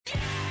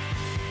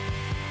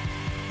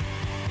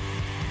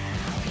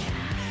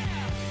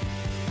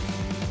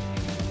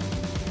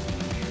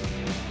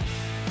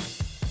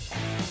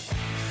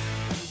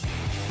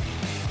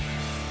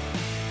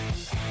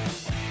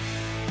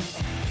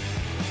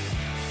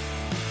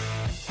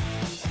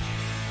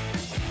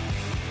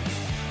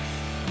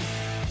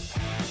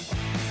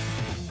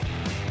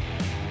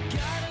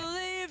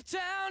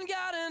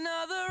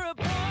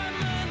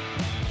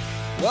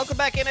Welcome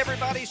back in,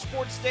 everybody.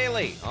 Sports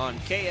Daily on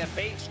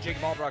KFH.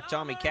 Jacob Albrock,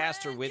 Tommy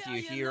Castor with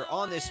you here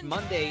on this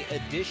Monday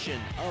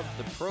edition of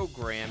the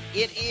program.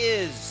 It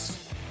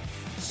is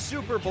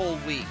Super Bowl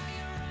week.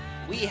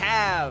 We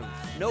have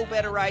no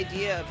better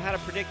idea of how to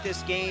predict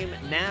this game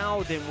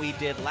now than we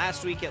did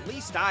last week. At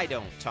least I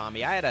don't,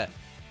 Tommy. I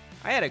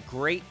had a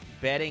great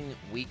betting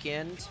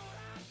weekend,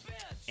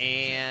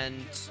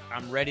 and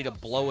I'm ready to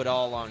blow it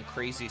all on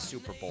crazy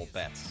Super Bowl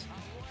bets.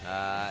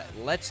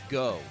 Let's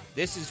go.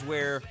 This is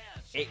where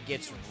it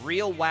gets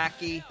real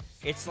wacky.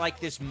 It's like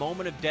this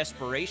moment of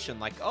desperation,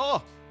 like,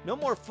 oh, no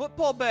more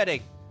football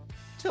betting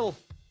till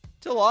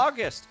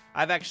August.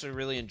 I've actually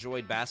really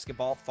enjoyed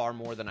basketball far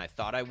more than I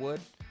thought I would.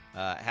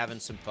 Having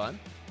some fun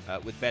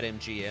with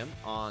BetMGM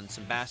on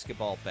some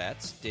basketball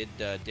bets. Did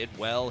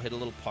well, hit a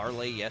little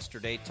parlay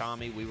yesterday,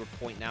 Tommy. We were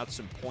pointing out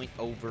some point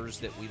overs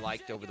that we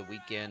liked over the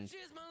weekend.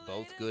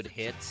 Both good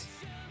hits.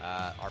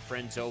 Our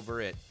friends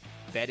over at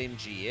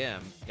BetMGM,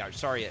 at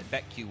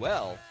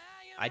BetQL,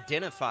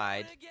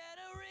 identified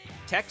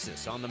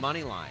Texas on the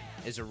money line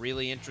is a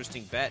really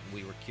interesting bet, and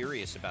we were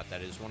curious about that.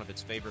 It was one of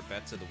its favorite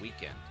bets of the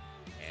weekend,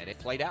 and it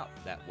played out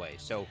that way.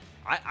 So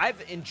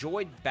I've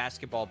enjoyed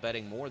basketball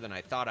betting more than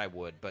I thought I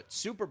would, but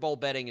Super Bowl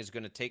betting is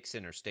going to take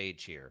center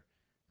stage here,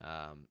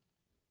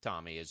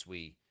 Tommy, as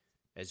we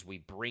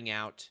bring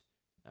out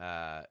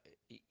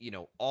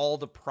all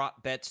the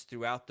prop bets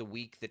throughout the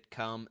week that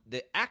come.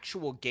 The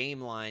actual game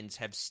lines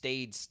have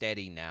stayed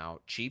steady now.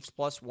 Chiefs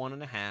plus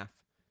 1.5.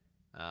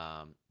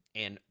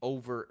 And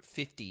over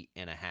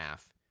 50.5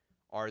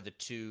 are the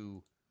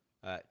two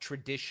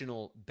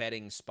traditional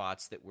betting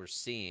spots that we're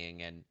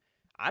seeing. And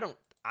I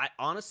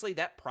honestly,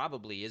 that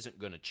probably isn't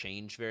going to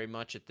change very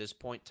much at this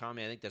point,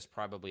 Tommy. I think that's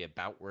probably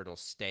about where it'll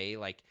stay.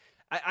 Like,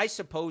 I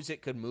suppose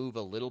it could move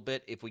a little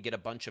bit if we get a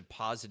bunch of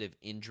positive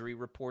injury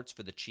reports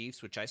for the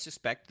Chiefs, which I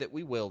suspect that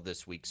we will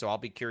this week. So I'll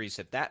be curious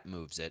if that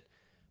moves it.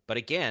 But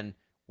again,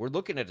 we're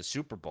looking at a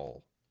Super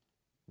Bowl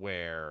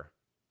where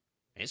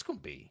it's going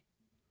to be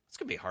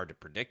hard to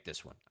predict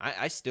this one.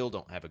 I still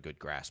don't have a good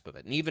grasp of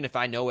it. And even if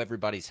I know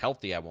everybody's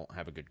healthy, I won't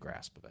have a good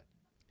grasp of it.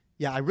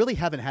 Yeah, I really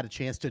haven't had a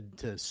chance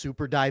to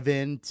super dive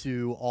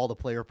into all the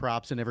player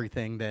props and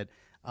everything that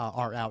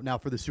are out now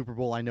for the Super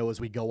Bowl. I know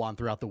as we go on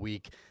throughout the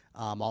week,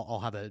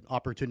 I'll have an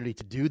opportunity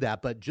to do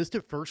that. But just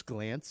at first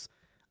glance,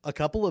 a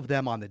couple of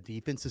them on the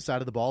defensive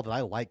side of the ball that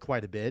I like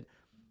quite a bit.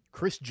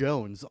 Chris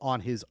Jones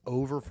on his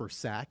over for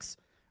sacks.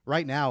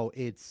 Right now,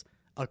 it's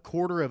a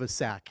quarter of a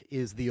sack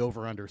is the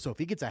over-under. So if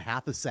he gets a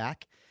half a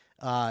sack,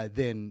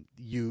 then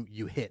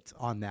you hit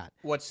on that.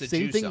 What's the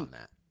Same juice thing, on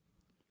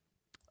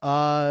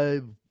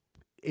that?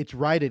 It's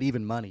right at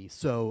even money.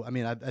 So, I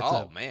mean,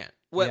 man.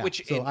 Well,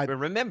 yeah,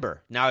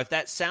 remember, now if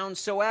that sounds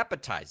so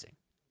appetizing,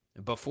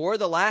 before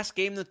the last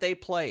game that they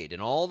played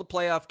and all the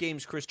playoff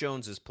games Chris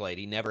Jones has played,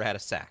 he never had a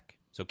sack.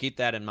 So keep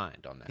that in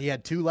mind on that. He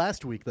had 2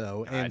 last week,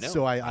 though, and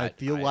so I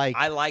feel like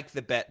I like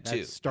the bet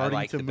too.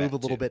 Starting to move a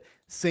little bit.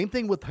 Same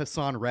thing with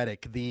Hassan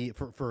Reddick,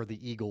 for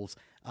the Eagles.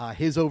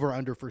 His over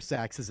under for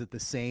sacks is at the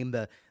same.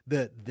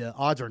 The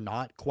odds are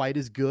not quite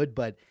as good,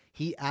 but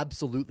he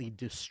absolutely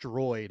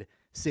destroyed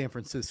San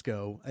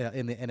Francisco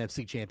in the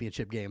NFC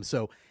Championship game.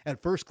 So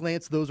at first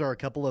glance, those are a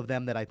couple of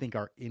them that I think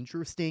are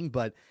interesting.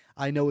 But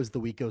I know as the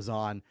week goes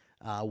on,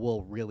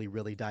 we'll really,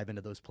 really dive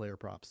into those player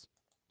props.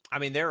 I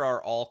mean, there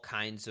are all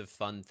kinds of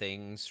fun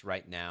things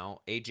right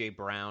now. A.J.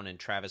 Brown and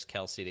Travis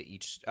Kelce to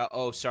each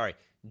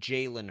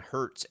Jalen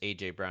Hurts,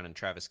 A.J. Brown, and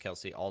Travis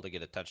Kelce all to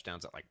get a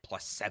touchdowns at like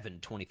plus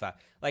 725.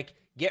 Like,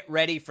 get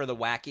ready for the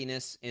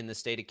wackiness in the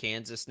state of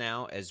Kansas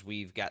now as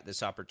we've got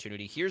this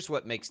opportunity. Here's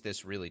what makes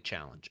this really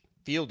challenging.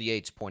 Field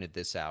Yates pointed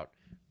this out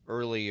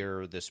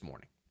earlier this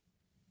morning.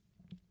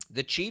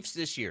 The Chiefs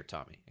this year,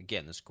 Tommy,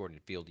 again, this according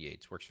to Field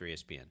Yates, works for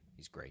ESPN.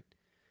 He's great.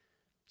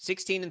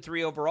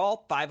 16-3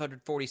 overall,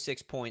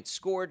 546 points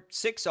scored,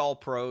 6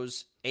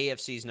 All-Pros,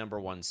 AFC's number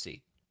 1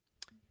 seed.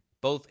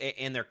 Both,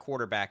 and their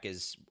quarterback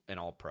is an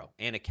All-Pro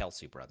and a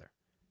Kelce brother.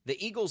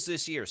 The Eagles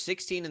this year,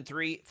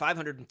 16-3,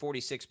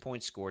 546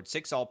 points scored,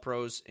 6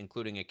 All-Pros,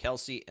 including a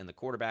Kelce and the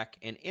quarterback,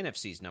 and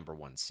NFC's number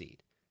 1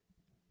 seed.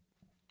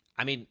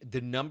 I mean,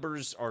 the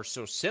numbers are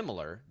so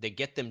similar. They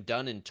get them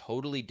done in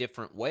totally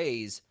different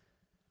ways.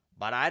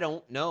 But I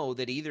don't know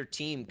that either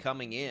team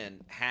coming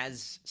in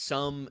has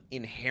some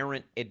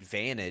inherent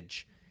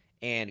advantage,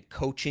 and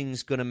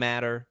coaching's going to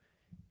matter,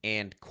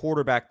 and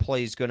quarterback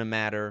play is going to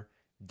matter.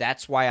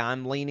 That's why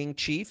I'm leaning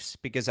Chiefs,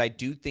 because I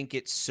do think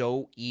it's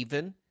so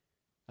even.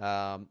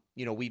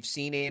 We've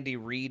seen Andy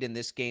Reid in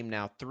this game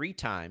now 3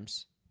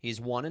 times.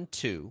 He's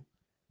 1-2.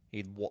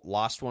 He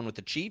lost one with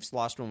the Chiefs,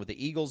 lost one with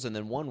the Eagles, and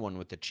then won one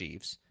with the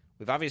Chiefs.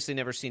 We've obviously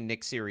never seen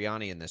Nick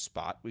Sirianni in this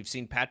spot. We've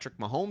seen Patrick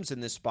Mahomes in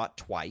this spot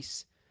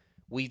twice.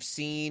 We've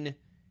seen,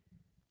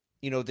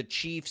 the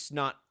Chiefs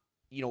not,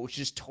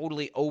 just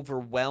totally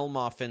overwhelm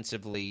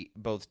offensively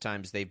both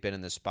times they've been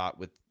in the spot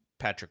with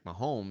Patrick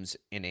Mahomes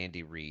and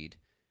Andy Reid.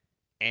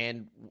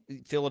 And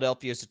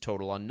Philadelphia is a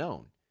total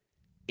unknown.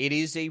 It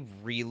is a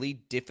really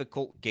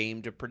difficult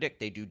game to predict.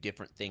 They do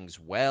different things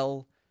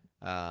well.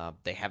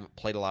 They haven't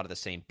played a lot of the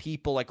same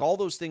people. Like all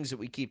those things that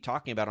we keep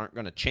talking about aren't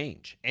going to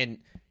change. And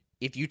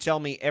if you tell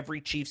me every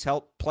Chiefs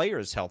player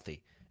is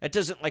healthy, it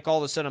doesn't like all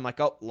of a sudden I'm like,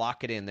 oh,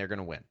 lock it in, they're going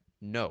to win.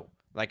 No.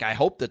 Like I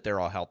hope that they're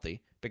all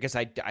healthy because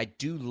I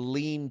do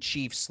lean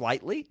Chiefs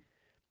slightly.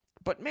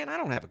 But man, I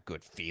don't have a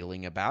good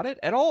feeling about it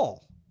at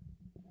all.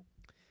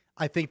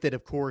 I think that,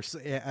 of course,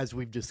 as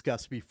we've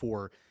discussed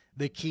before,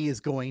 the key is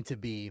going to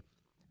be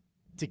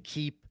to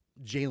keep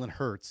Jalen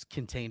Hurts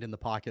contained in the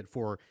pocket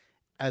for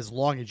as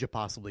long as you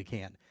possibly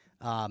can.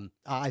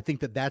 I think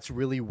that that's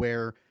really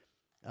where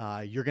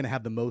you're going to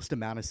have the most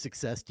amount of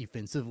success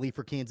defensively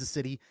for Kansas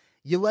City.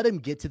 You let him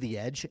get to the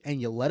edge and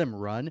you let him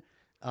run.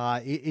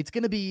 It's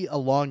going to be a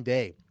long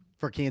day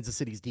for Kansas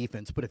City's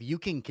defense. But if you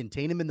can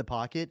contain him in the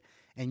pocket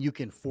and you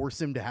can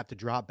force him to have to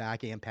drop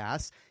back and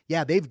pass,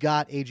 yeah, they've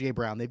got A.J.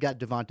 Brown. They've got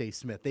Devontae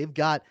Smith. They've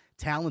got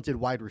talented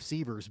wide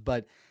receivers.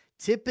 But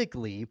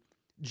typically,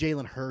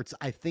 Jalen Hurts,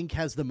 I think,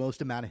 has the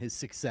most amount of his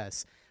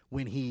success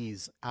when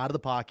he's out of the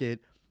pocket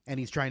and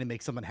he's trying to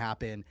make something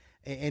happen.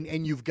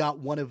 And you've got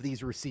one of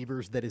these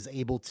receivers that is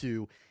able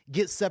to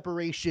get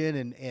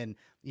separation and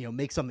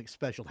make something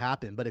special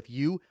happen. But if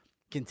you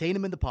contain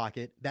him in the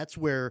pocket, that's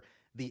where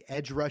the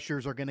edge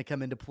rushers are going to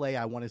come into play.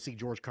 I want to see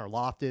George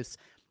Karlaftis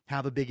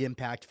have a big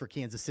impact for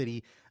Kansas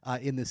City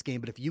in this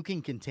game. But if you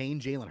can contain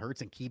Jalen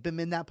Hurts and keep him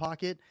in that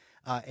pocket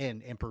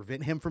and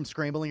prevent him from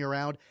scrambling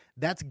around,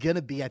 that's going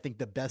to be, I think,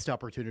 the best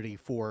opportunity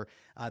for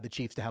the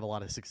Chiefs to have a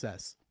lot of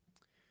success.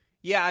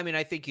 Yeah, I mean,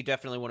 I think you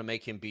definitely want to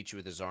make him beat you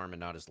with his arm and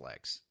not his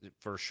legs,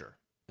 for sure.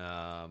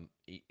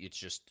 It's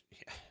just,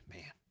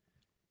 man,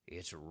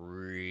 it's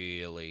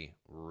really,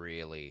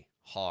 really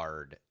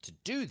hard to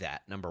do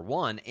that, number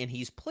one. And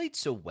he's played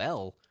so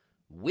well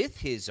with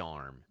his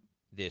arm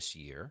this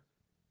year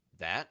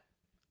that,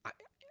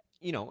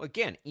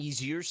 again,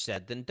 easier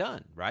said than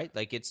done, right?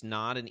 Like, it's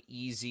not an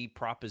easy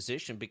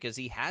proposition because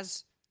he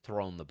has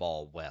thrown the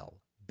ball well,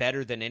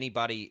 better than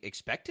anybody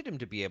expected him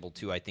to be able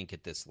to, I think,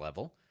 at this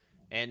level.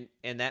 And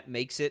that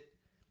makes it,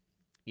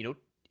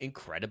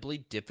 incredibly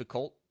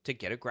difficult to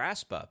get a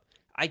grasp of.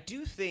 I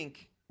do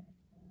think,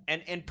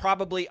 and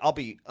probably I'm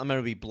going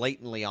to be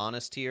blatantly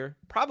honest here.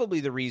 Probably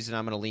the reason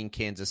I'm going to lean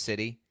Kansas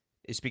City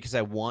is because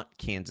I want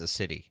Kansas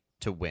City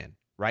to win,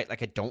 right?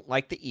 Like I don't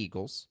like the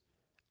Eagles.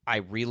 I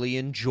really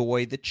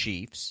enjoy the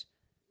Chiefs.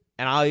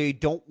 And I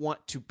don't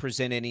want to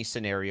present any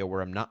scenario where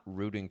I'm not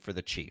rooting for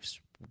the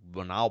Chiefs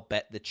when I'll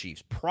bet the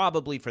Chiefs,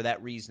 probably for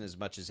that reason as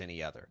much as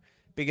any other.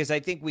 Because I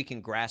think we can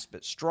grasp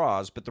at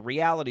straws, but the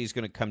reality is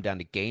going to come down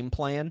to game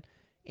plan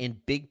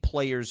and big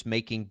players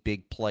making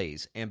big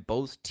plays. And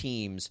both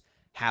teams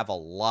have a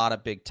lot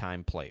of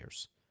big-time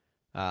players.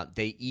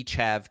 They each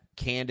have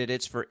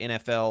candidates for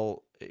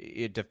NFL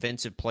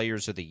Defensive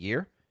Players of the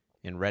Year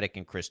in Reddick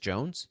and Chris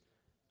Jones.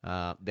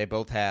 They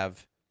both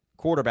have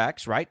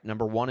quarterbacks, right?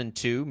 Number 1 and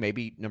 2,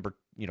 maybe number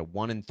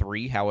 1 and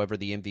 3, however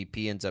the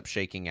MVP ends up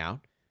shaking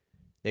out.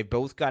 They've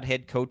both got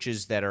head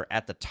coaches that are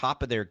at the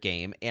top of their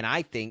game, and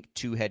I think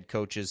 2 head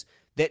coaches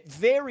that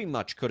very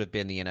much could have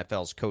been the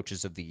NFL's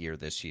coaches of the year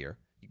this year.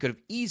 You could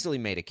have easily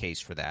made a case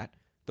for that,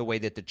 the way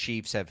that the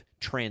Chiefs have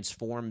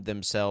transformed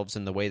themselves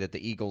and the way that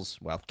the Eagles,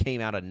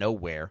 came out of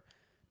nowhere.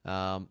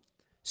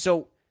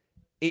 So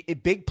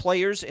big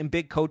players and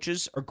big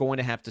coaches are going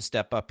to have to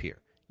step up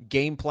here.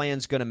 Game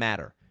plan's going to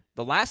matter.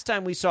 The last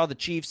time we saw the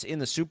Chiefs in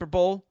the Super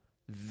Bowl,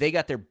 they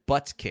got their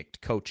butts kicked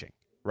coaching,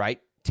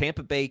 right?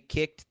 Tampa Bay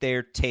kicked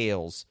their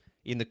tails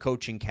in the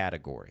coaching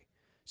category.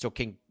 So,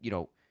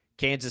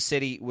 Kansas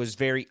City was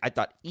I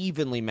thought,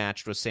 evenly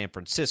matched with San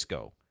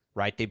Francisco,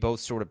 right? They both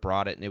sort of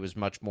brought it, and it was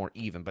much more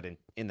even. But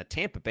in the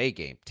Tampa Bay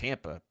game,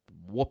 Tampa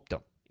whooped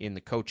them in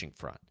the coaching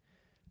front.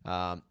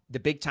 The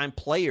big-time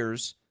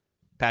players,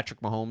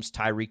 Patrick Mahomes,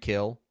 Tyreek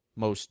Hill,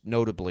 most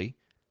notably,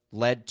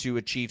 led to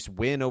a Chiefs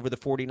win over the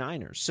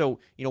 49ers.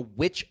 So,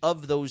 which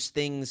of those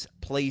things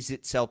plays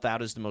itself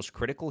out as the most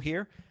critical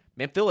here?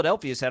 Man,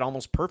 Philadelphia's had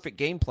almost perfect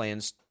game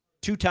plans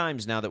 2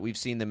 times now that we've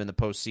seen them in the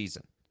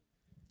postseason.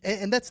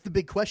 And that's the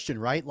big question,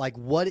 right? Like,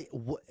 what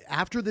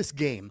after this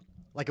game,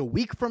 like a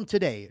week from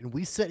today, and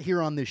we sit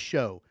here on this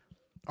show,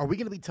 are we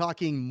going to be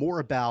talking more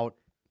about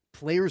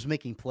players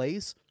making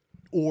plays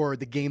or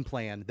the game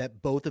plan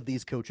that both of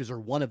these coaches or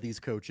one of these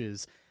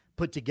coaches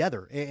put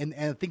together? And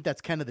I think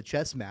that's kind of the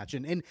chess match.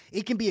 And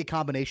it can be a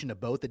combination of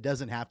both. It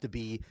doesn't have to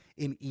be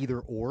in either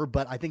or,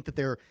 but I think that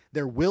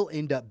there will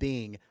end up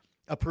being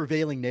a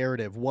prevailing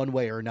narrative one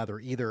way or another.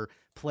 Either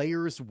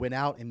players went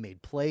out and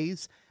made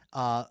plays,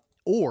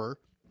 or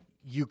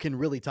you can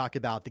really talk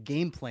about the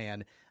game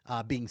plan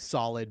being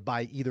solid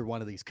by either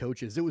one of these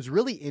coaches. It was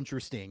really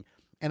interesting,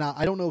 and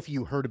I don't know if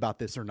you heard about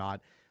this or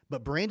not,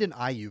 but Brandon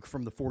Ayuk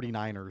from the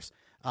 49ers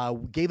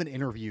gave an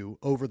interview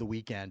over the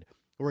weekend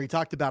where he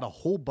talked about a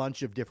whole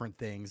bunch of different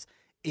things,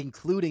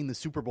 including the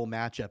Super Bowl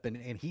matchup,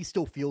 and he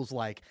still feels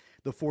like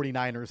the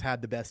 49ers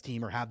had the best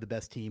team or have the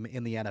best team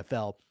in the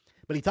NFL.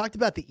 But he talked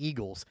about the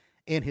Eagles,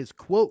 and his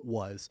quote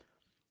was,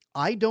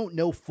 "I don't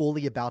know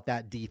fully about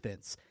that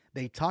defense.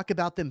 They talk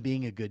about them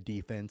being a good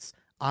defense.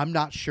 I'm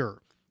not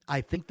sure. I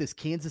think this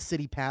Kansas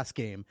City pass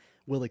game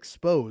will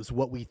expose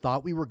what we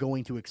thought we were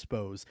going to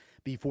expose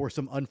before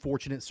some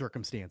unfortunate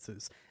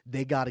circumstances.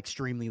 They got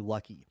extremely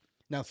lucky.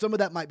 Now, some of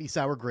that might be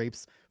sour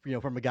grapes,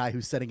 from a guy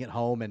who's sitting at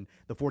home and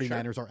the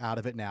 49ers are out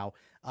of it now.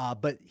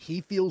 But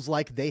he feels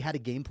like they had a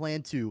game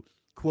plan to,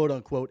 quote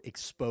unquote,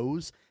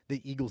 expose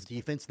the Eagles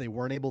defense. They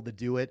weren't able to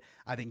do it,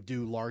 I think,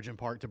 due large in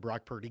part to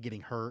Brock Purdy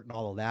getting hurt and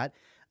all of that.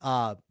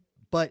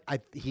 But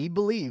he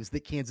believes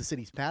that Kansas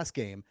City's pass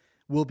game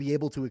will be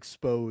able to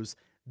expose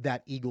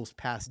that Eagles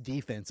pass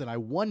defense. And I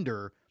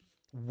wonder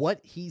what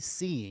he's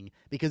seeing,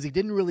 because he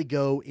didn't really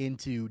go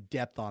into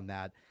depth on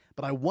that,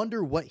 but I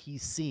wonder what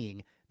he's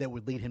seeing that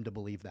would lead him to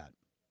believe that.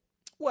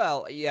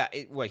 Well, yeah,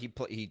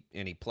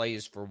 he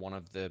plays for one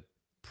of the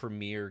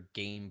premier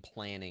game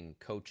planning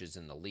coaches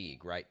in the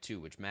league, right, too,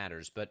 which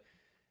matters. But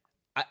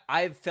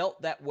I've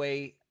felt that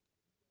way.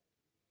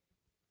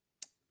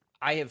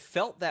 I have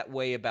felt that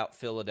way about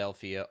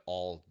Philadelphia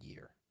all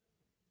year.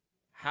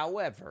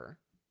 However,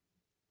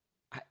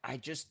 I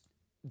just,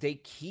 they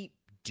keep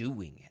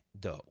doing it,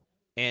 though.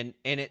 And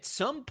at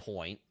some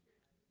point,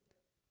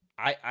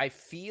 I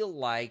feel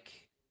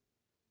like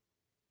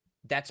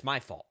that's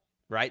my fault,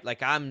 right?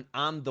 Like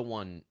I'm the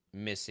one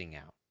missing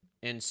out.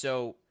 And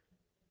so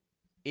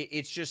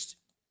it's just,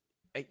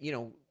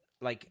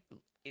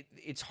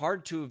 it's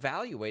hard to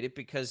evaluate it,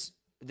 because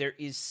there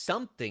is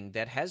something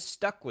that has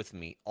stuck with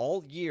me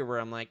all year where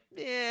I'm like,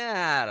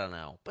 I don't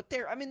know. But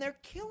they're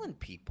killing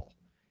people.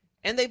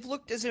 And they've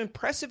looked as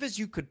impressive as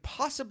you could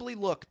possibly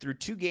look through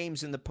 2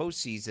 games in the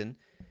postseason.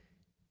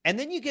 And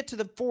then you get to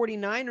the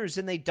 49ers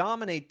and they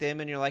dominate them,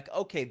 and you're like,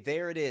 okay,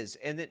 there it is.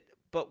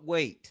 But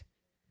wait,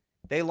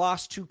 they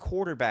lost 2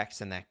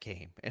 quarterbacks in that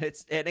game.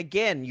 And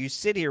again, you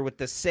sit here with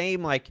the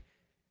same,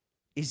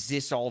 is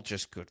this all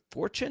just good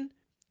fortune?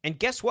 And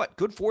guess what?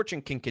 Good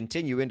fortune can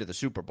continue into the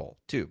Super Bowl,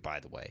 too, by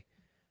the way.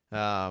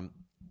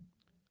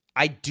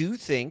 I do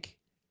think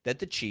that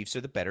the Chiefs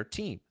are the better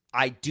team.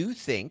 I do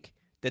think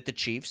that the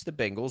Chiefs, the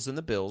Bengals, and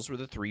the Bills were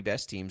the 3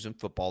 best teams in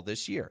football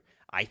this year.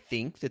 I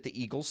think that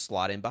the Eagles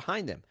slot in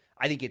behind them.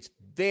 I think it's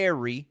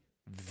very,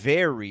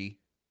 very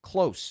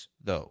close,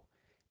 though.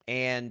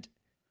 And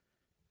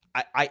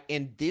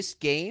in this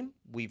game,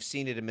 we've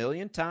seen it a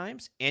million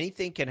times.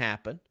 Anything can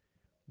happen.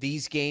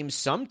 These games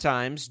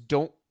sometimes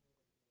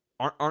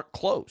aren't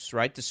close,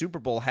 right? The Super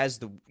Bowl has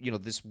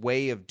this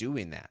way of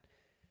doing that.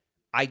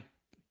 I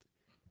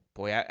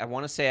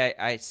want to say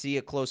I see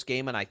a close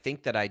game, and I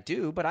think that I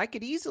do, but I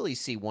could easily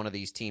see one of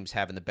these teams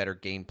having the better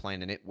game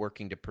plan and it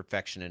working to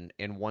perfection,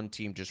 and one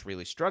team just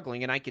really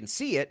struggling. And I can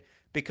see it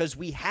because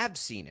we have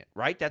seen it,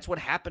 right? That's what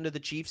happened to the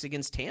Chiefs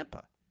against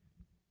Tampa.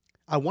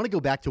 I want to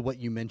go back to what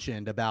you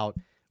mentioned about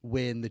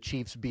when the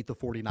Chiefs beat the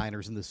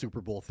 49ers in the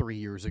Super Bowl 3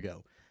 years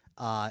ago.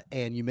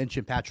 And you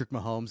mentioned Patrick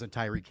Mahomes and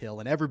Tyreek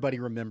Hill, and everybody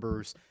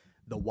remembers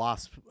the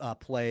Wasp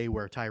play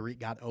where Tyreek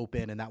got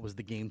open, and that was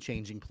the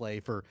game-changing play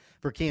for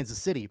Kansas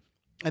City.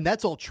 And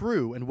that's all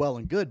true and well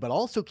and good, but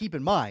also keep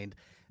in mind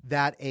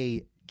that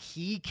a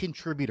key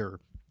contributor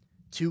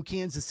to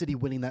Kansas City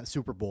winning that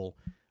Super Bowl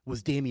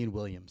was Damian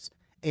Williams.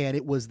 And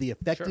it was the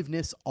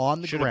effectiveness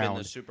on the ground. Should have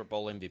been the Super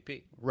Bowl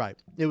MVP.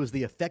 Right. It was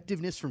the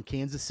effectiveness from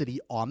Kansas City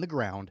on the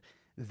ground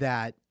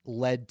that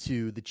led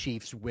to the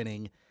Chiefs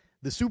winning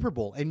the Super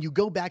Bowl. And you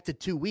go back to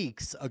 2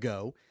 weeks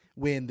ago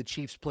when the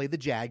Chiefs played the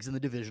Jags in the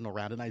divisional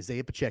round, and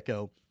Isaiah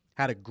Pacheco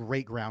had a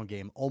great ground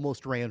game,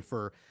 almost ran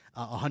for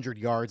 100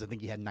 yards. I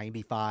think he had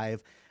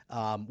 95,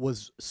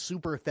 was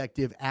super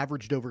effective,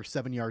 averaged over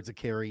 7 yards a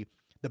carry.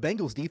 The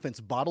Bengals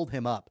defense bottled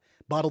him up,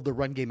 bottled the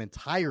run game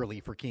entirely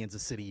for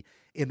Kansas City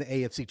in the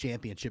AFC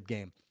Championship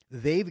game.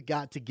 They've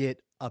got to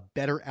get a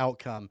better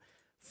outcome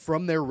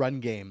from their run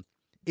game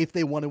if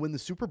they want to win the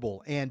Super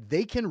Bowl, and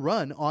they can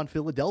run on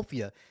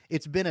Philadelphia.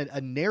 It's been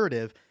a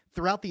narrative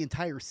throughout the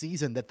entire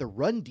season that the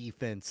run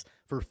defense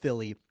for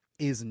Philly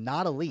is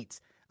not elite.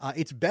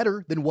 It's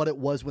better than what it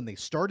was when they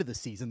started the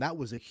season. That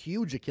was a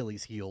huge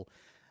Achilles heel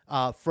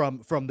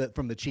from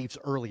the Chiefs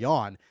early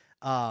on,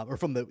 or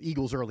from the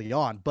Eagles early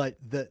on. But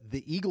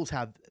the Eagles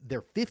have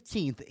their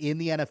 15th in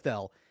the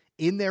NFL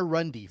in their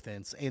run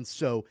defense, and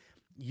so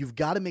you've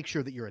got to make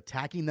sure that you're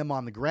attacking them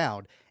on the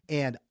ground.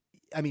 And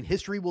I mean,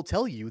 history will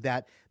tell you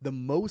that the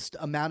most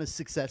amount of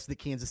success that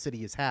Kansas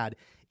City has had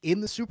in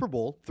the Super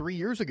Bowl 3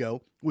 years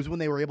ago was when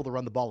they were able to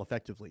run the ball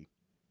effectively.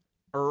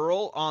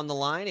 Earl on the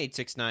line,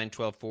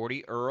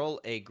 869-1240.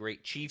 Earl, a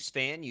great Chiefs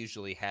fan,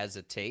 usually has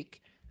a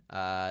take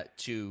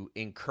to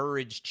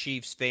encourage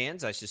Chiefs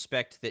fans. I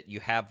suspect that you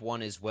have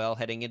one as well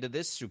heading into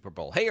this Super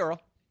Bowl. Hey, Earl.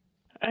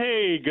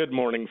 Hey, good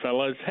morning,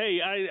 fellas. Hey,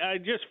 I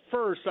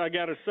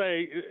got to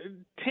say,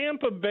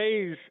 Tampa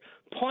Bay's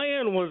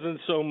plan wasn't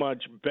so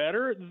much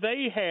better.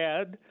 They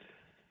had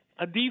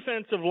a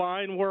defensive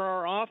line where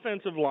our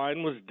offensive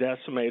line was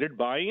decimated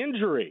by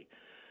injury.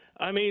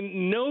 I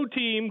mean, no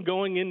team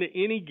going into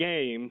any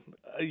game,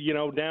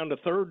 down to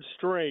third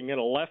string and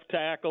a left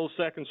tackle,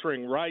 second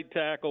string right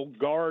tackle,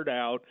 guard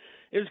out,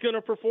 is going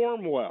to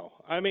perform well.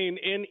 I mean,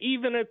 and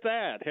even at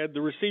that, had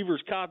the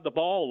receivers caught the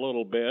ball a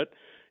little bit,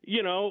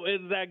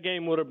 that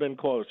game would have been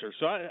closer.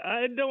 So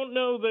I don't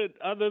know that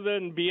other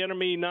than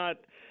Bieniemy not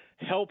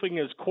helping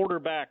his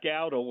quarterback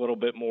out a little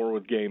bit more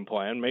with game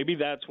plan, maybe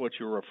that's what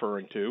you're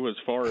referring to as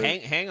far as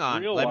hang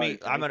on.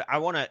 I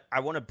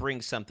want to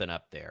bring something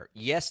up there.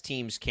 Yes,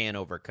 teams can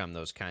overcome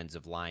those kinds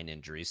of line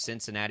injuries.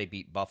 Cincinnati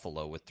beat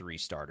Buffalo with 3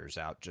 starters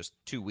out just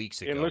 2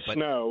 weeks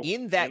ago.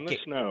 In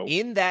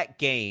that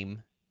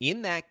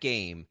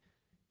game,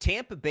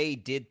 Tampa Bay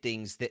did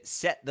things that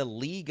set the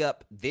league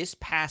up this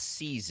past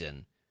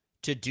season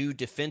to do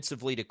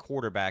defensively to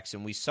quarterbacks,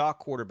 and we saw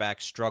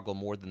quarterbacks struggle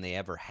more than they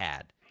ever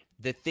had.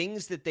 The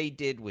things that they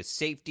did with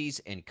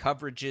safeties and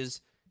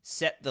coverages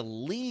set the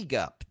league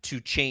up to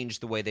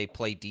change the way they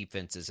play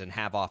defenses and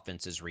have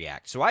offenses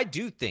react. So I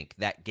do think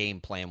that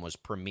game plan was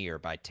premier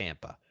by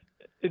Tampa.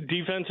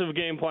 Defensive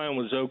game plan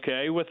was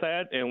okay with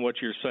that, and what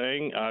you're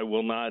saying I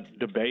will not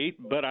debate,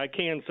 but I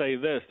can say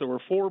this. There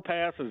were 4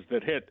 passes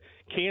that hit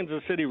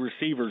Kansas City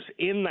receivers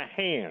in the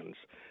hands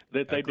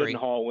that they didn't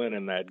haul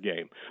in that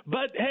game.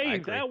 But, hey,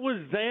 that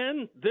was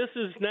then. This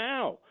is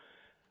now.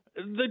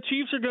 The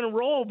Chiefs are going to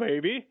roll,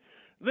 baby.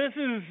 This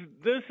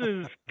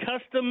is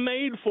custom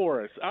made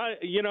for us.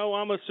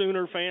 I'm a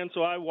Sooner fan,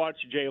 so I watch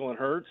Jalen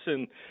Hurts,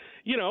 and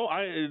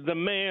the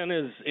man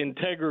is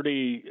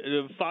integrity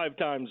 5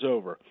 times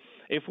over.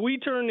 If we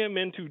turn him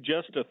into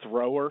just a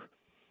thrower,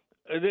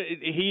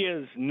 he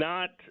is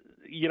not.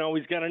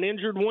 He's got an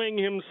injured wing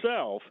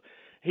himself.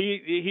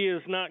 He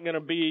is not going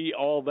to be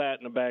all that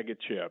in a bag of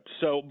chips.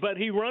 So, but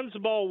he runs the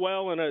ball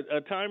well in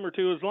a time or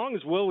two. As long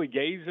as Willie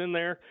Gay's in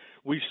there,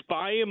 we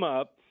spy him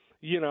up.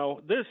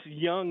 This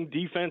young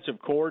defensive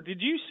core,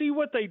 did you see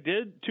what they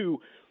did to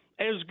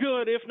as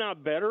good, if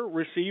not better,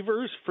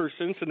 receivers for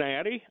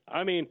Cincinnati?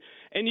 I mean,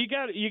 and you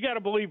got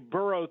to believe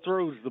Burrow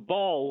throws the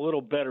ball a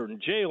little better than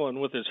Jalen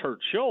with his hurt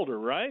shoulder,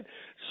 right?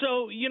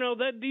 So,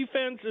 that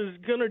defense is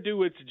going to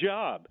do its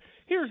job.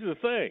 Here's the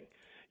thing.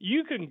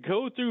 You can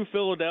go through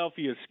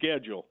Philadelphia's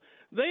schedule.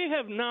 They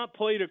have not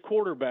played a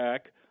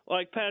quarterback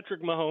like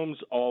Patrick Mahomes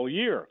all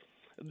year.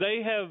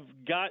 They have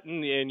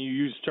gotten, and you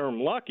use the term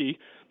lucky,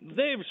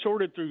 they've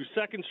sorted through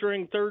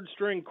second-string,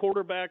 third-string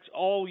quarterbacks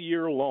all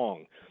year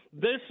long.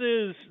 This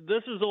is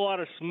a lot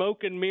of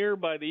smoke and mirror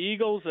by the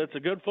Eagles. That's a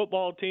good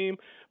football team,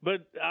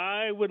 but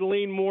I would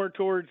lean more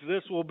towards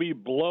this will be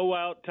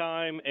blowout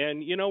time.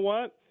 And you know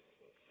what?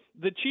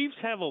 The Chiefs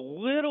have a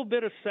little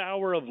bit of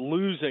sour of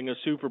losing a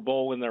Super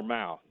Bowl in their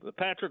mouth. The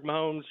Patrick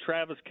Mahomes,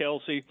 Travis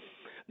Kelce,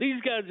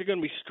 these guys are going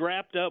to be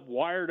strapped up,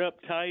 wired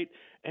up tight,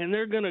 and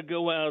they're going to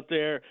go out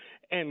there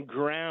and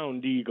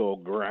ground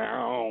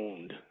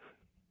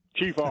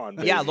Chief on,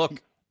 baby. Yeah,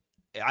 look,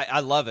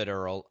 I love it,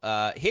 Earl.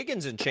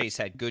 Higgins and Chase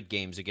had good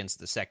games against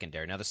the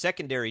secondary. Now, the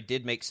secondary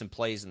did make some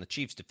plays, and the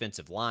Chiefs'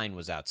 defensive line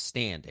was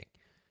outstanding.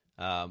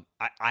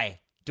 I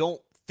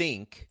don't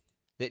think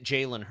that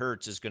Jalen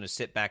Hurts is going to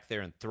sit back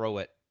there and throw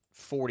it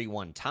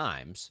 41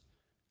 times,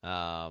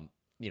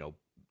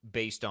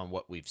 based on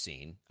what we've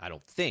seen. I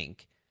don't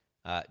think.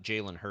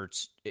 Jalen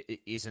Hurts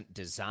isn't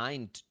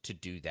designed to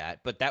do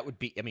that, but that would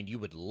be, you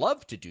would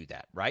love to do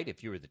that, right?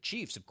 If you were the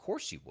Chiefs, of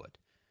course you would.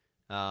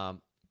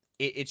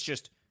 It's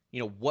just,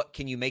 what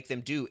can you make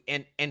them do?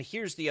 And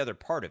here's the other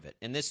part of it,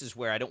 and this is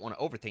where I don't want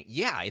to overthink.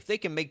 Yeah, if they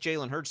can make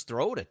Jalen Hurts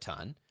throw it a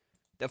ton,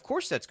 of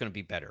course that's going to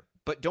be better.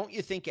 But don't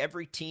you think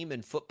every team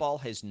in football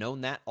has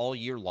known that all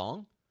year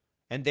long?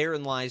 And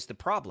therein lies the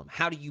problem.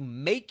 How do you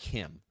make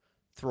him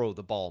throw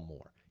the ball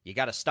more? You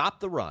got to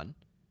stop the run,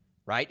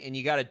 right? And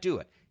you got to do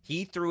it.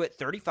 He threw it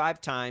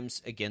 35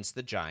 times against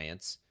the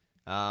Giants.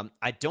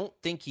 I don't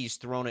think he's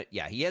thrown it.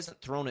 Yeah, he hasn't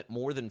thrown it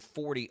more than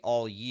 40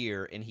 all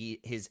year, and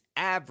his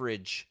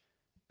average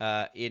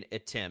in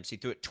attempts, he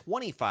threw it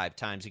 25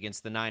 times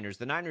against the Niners.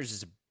 The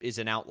Niners is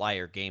an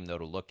outlier game, though,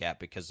 to look at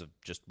because of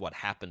just what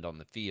happened on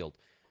the field.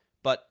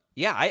 But,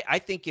 yeah, I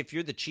think if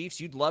you're the Chiefs,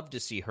 you'd love to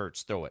see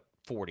Hurts throw it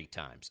 40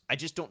 times. I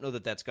just don't know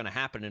that that's going to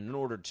happen, and in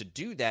order to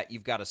do that,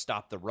 you've got to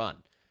stop the run.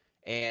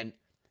 And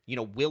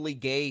Willie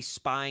Gay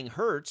spying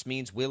Hurts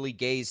means Willie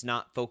Gay's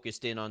not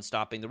focused in on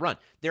stopping the run.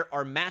 There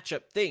are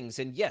matchup things,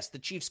 and yes, the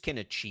Chiefs can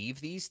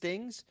achieve these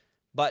things,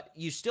 but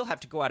you still have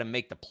to go out and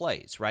make the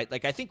plays, right?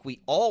 Like, I think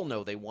we all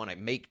know they want to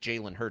make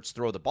Jalen Hurts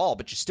throw the ball,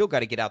 but you still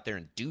got to get out there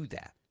and do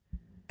that.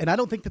 And I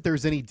don't think that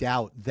there's any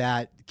doubt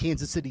that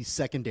Kansas City's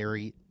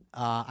secondary,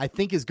 I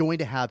think, is going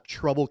to have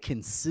trouble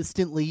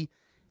consistently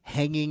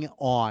hanging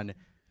on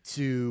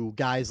to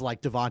guys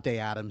like Devontae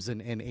Adams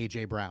and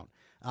A.J. Brown.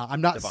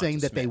 I'm not saying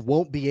that they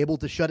won't be able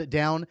to shut it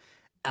down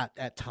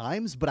at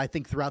times, but I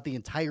think throughout the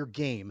entire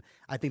game,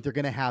 I think they're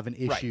going to have an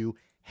issue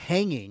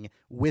hanging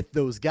with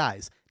those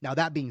guys. Now,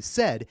 that being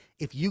said,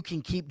 if you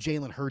can keep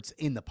Jalen Hurts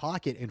in the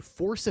pocket and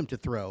force him to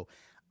throw,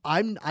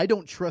 I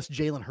don't trust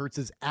Jalen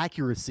Hurts'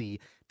 accuracy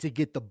to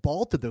get the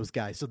ball to those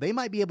guys. So they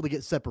might be able to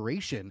get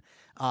separation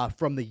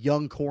from the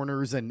young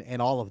corners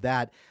and all of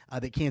that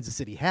that Kansas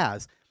City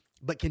has.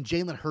 but can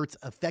Jalen Hurts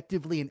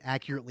effectively and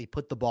accurately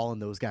put the ball in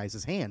those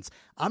guys' hands?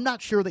 I'm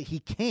not sure that he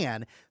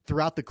can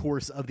throughout the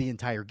course of the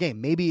entire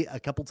game, maybe a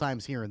couple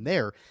times here and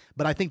there,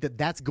 but I think that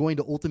that's going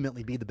to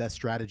ultimately be the best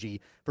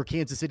strategy for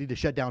Kansas City to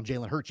shut down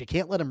Jalen Hurts. You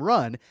can't let him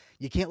run.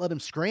 You can't let him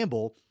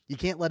scramble. You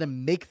can't let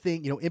him make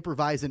things,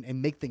 improvise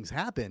and make things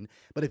happen.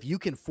 But if you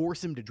can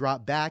force him to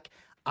drop back,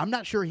 I'm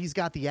not sure he's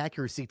got the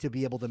accuracy to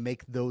be able to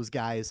make those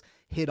guys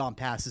hit on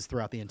passes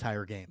throughout the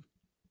entire game.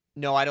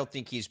 No, I don't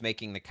think he's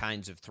making the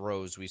kinds of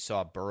throws we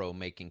saw Burrow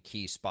make in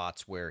key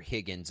spots where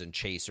Higgins and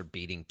Chase are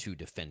beating two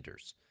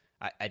defenders.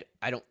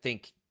 I don't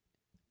think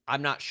 –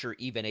 I'm not sure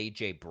even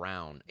A.J.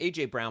 Brown.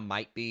 A.J. Brown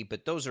might be,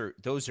 but those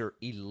are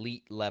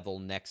elite level,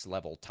 next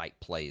level type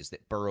plays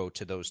that Burrow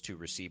to those two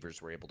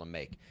receivers were able to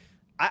make.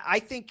 I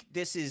think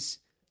this is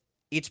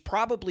 – it's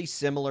probably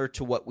similar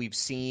to what we've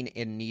seen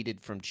and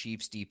needed from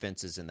Chiefs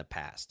defenses in the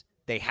past.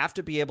 They have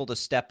to be able to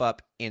step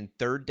up in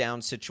third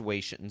down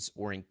situations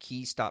or in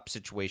key stop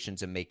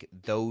situations and make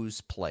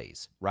those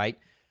plays, right?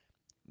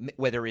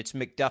 Whether it's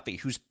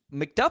McDuffie,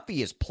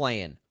 McDuffie is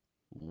playing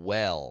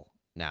well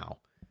now.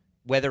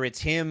 Whether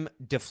it's him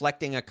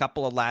deflecting a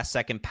couple of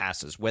last-second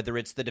passes, whether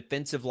it's the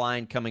defensive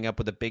line coming up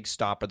with a big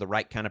stop or the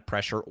right kind of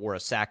pressure or a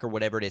sack or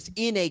whatever it is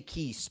in a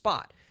key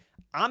spot.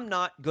 I'm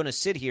not going to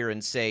sit here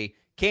and say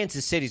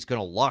Kansas City's going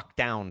to lock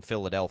down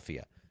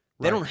Philadelphia.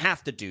 They don't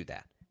have to do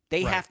that.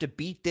 They have to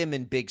beat them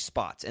in big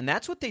spots. And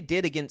that's what they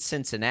did against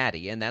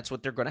Cincinnati, and that's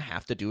what they're going to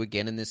have to do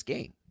again in this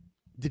game.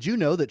 Did you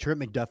know that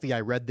Trent McDuffie,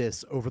 I read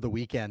this over the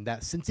weekend,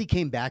 that since he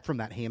came back from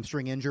that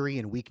hamstring injury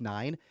in Week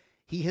 9,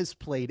 he has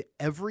played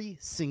every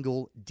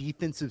single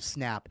defensive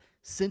snap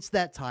since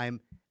that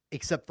time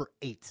except for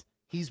 8.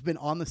 He's been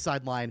on the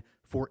sideline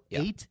for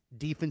 8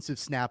 defensive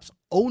snaps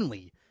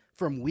only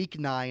from Week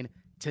 9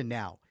 to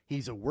now.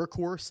 He's a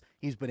workhorse.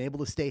 He's been able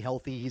to stay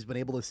healthy. He's been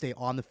able to stay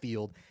on the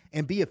field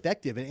and be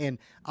effective. And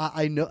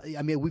I know,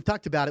 I mean, we've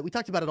talked about it. We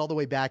talked about it all the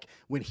way back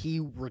when he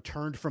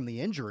returned from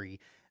the injury,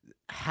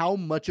 how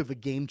much of a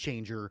game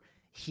changer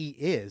he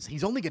is.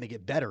 He's only going to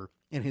get better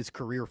in his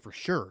career for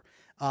sure.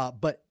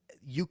 But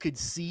you could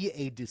see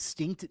a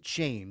distinct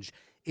change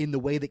in the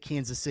way that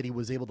Kansas City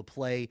was able to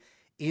play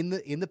in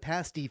the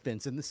pass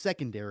defense, in the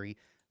secondary,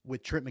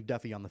 with Trent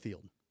McDuffie on the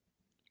field.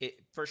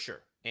 For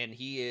sure. And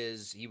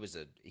he was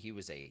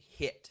a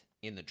hit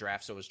in the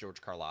draft. So was George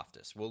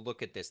Karlaftis. We'll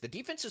look at this. The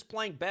defense is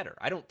playing better.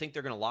 I don't think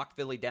they're going to lock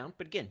Philly down,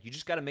 but again, you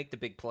just got to make the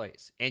big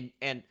plays. And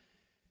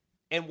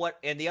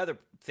the other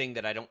thing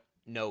that I don't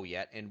know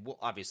yet, and we'll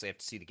obviously have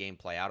to see the game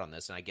play out on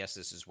this, and I guess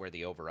this is where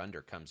the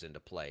over-under comes into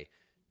play.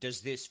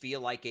 Does this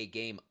feel like a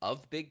game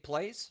of big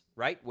plays,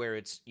 right? Where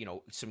it's,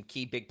 some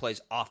key big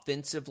plays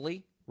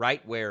offensively,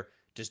 right? Where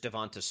does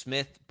Devonta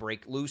Smith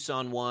break loose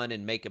on one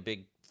and make a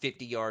big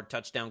 50-yard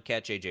touchdown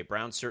catch? A.J.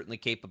 Brown's certainly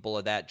capable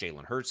of that.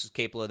 Jalen Hurts is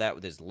capable of that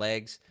with his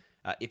legs,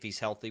 if he's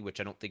healthy, which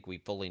I don't think we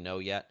fully know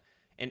yet.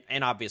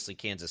 And obviously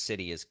Kansas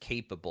City is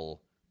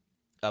capable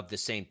of the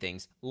same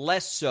things,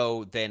 less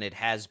so than it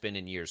has been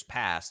in years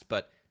past,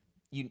 but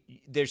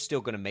they're still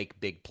going to make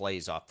big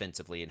plays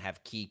offensively and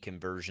have key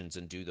conversions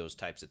and do those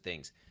types of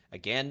things.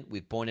 Again,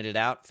 we've pointed it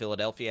out,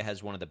 Philadelphia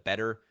has one of the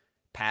better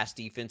pass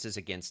defenses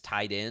against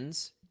tight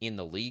ends in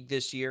the league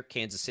this year.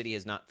 Kansas City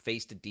has not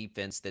faced a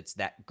defense that's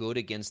that good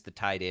against the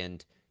tight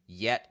end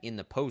yet in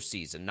the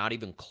postseason, not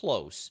even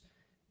close.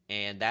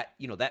 And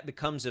that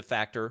becomes a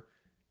factor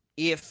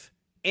if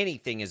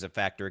anything is a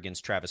factor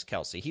against Travis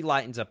Kelce. He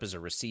lightens up as a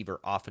receiver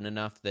often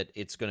enough that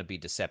it's going to be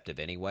deceptive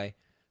anyway.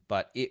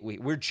 But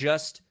we're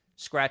just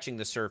scratching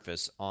the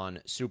surface on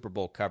Super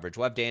Bowl coverage.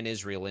 We'll have Dan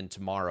Israel in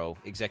tomorrow,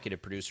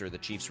 executive producer of the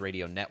Chiefs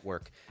Radio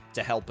Network,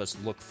 to help us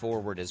look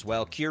forward as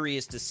well.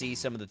 Curious to see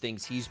some of the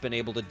things he's been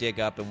able to dig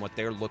up and what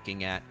they're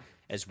looking at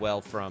as well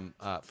from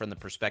the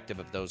perspective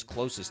of those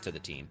closest to the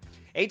team.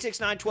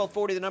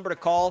 869-1240, the number to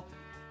call.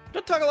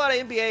 Don't talk a lot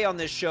of NBA on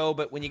this show,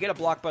 but when you get a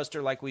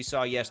blockbuster like we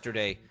saw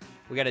yesterday,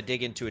 we got to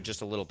dig into it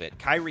just a little bit.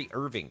 Kyrie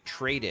Irving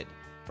traded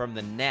from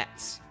the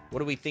Nets. What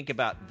do we think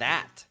about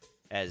that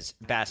as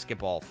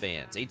basketball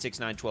fans?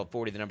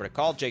 869-1240, the number to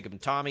call. Jacob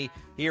and Tommy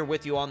here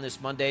with you on this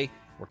Monday.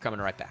 We're coming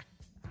right back.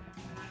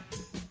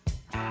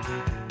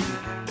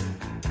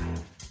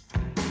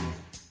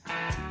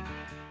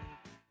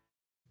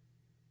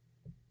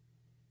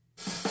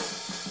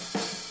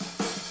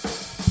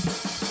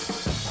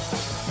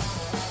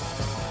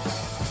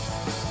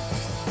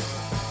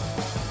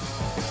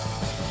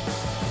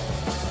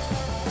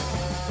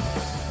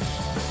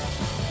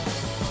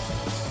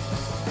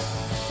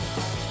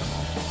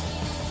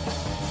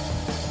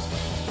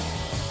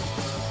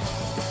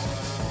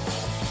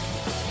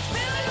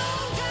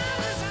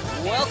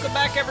 Welcome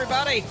back,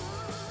 everybody.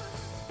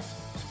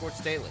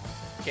 Sports Daily,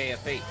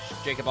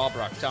 KFH. Jacob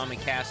Albrock, Tommy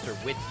Castor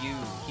with you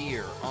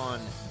here on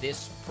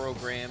this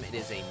program. It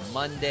is a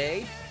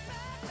Monday.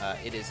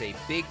 It is a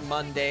big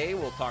Monday.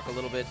 We'll talk a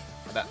little bit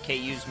about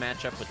KU's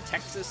matchup with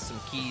Texas. Some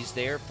keys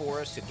there for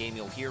us. A game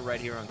you'll hear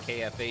right here on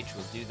KFH.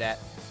 We'll do that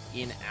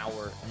in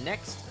our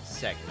next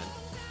segment.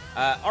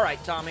 All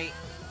right, Tommy.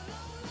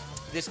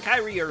 This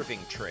Kyrie Irving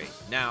trade.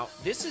 Now,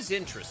 this is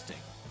interesting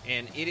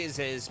And it is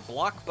as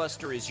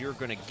blockbuster as you're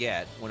going to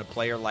get when a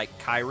player like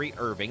Kyrie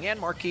Irving and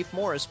Markieff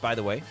Morris, by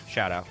the way,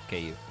 shout out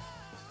KU,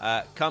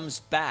 comes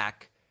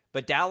back.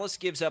 But Dallas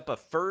gives up a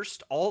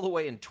first all the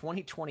way in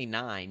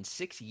 2029,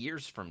 6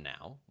 years from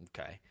now,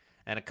 okay,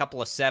 and a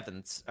couple of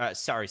seconds,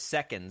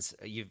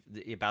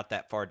 about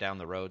that far down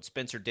the road.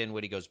 Spencer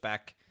Dinwiddie goes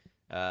back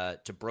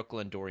to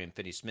Brooklyn. Dorian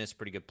Finney-Smith's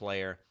pretty good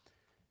player.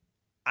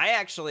 I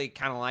actually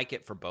kind of like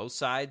it for both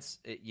sides.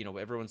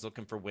 Everyone's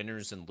looking for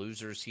winners and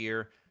losers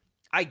here.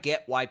 I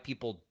get why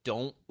people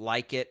don't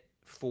like it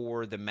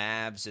for the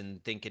Mavs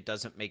and think it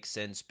doesn't make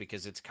sense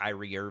because it's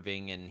Kyrie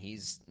Irving and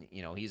he's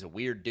a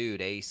weird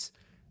dude, Ace.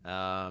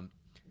 The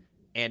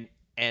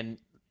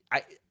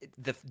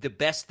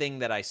best thing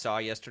that I saw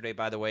yesterday,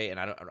 by the way, and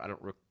I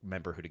don't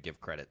remember who to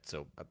give credit,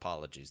 so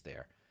apologies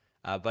there.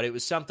 But it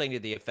was something to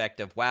the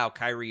effect of, wow,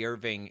 Kyrie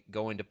Irving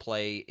going to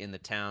play in the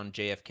town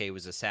JFK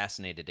was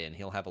assassinated in.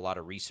 He'll have a lot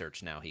of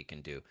research now he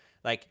can do.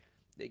 Like,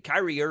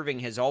 Kyrie Irving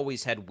has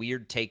always had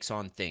weird takes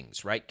on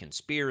things, right?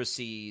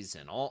 Conspiracies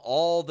and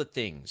all the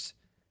things.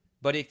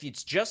 But if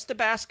it's just the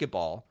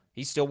basketball,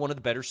 he's still one of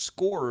the better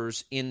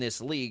scorers in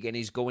this league, and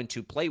he's going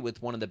to play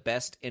with one of the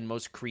best and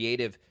most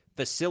creative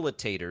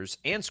facilitators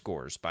and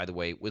scorers, by the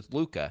way, with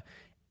Luka.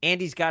 And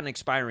he's got an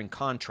expiring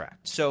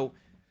contract. So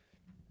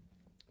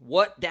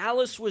what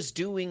Dallas was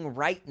doing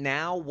right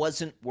now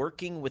wasn't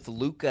working with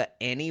Luka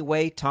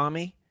anyway,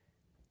 Tommy.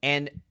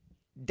 And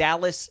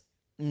Dallas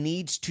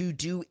needs to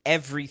do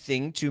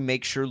everything to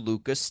make sure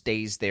Luka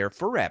stays there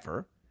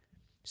forever.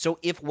 So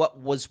if what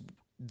was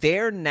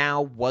there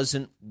now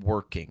wasn't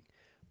working,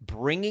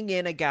 bringing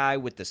in a guy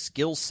with the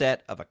skill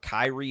set of a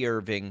Kyrie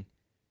Irving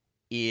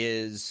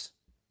is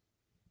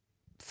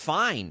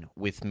fine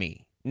with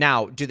me.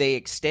 Now, do they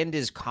extend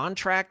his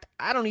contract?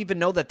 I don't even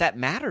know that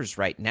matters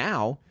right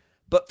now.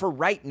 But for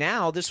right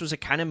now, this was a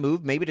kind of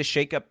move maybe to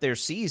shake up their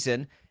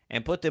season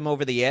and put them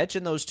over the edge.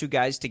 And those two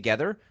guys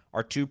together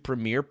are two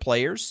premier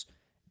players.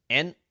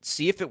 And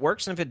see if it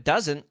works. And if it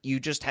doesn't, you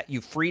just you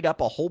freed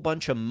up a whole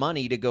bunch of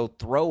money to go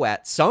throw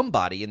at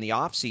somebody in the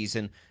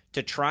offseason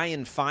to try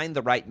and find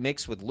the right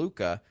mix with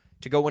Luka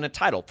to go win a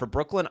title. For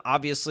Brooklyn,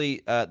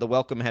 obviously, the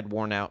welcome had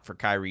worn out for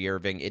Kyrie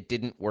Irving. It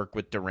didn't work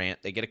with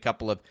Durant. They get a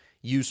couple of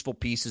useful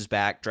pieces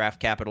back, draft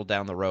capital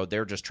down the road.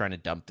 They're just trying to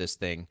dump this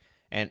thing.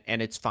 And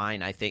it's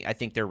fine. I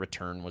think their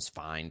return was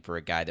fine for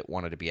a guy that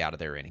wanted to be out of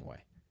there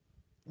anyway.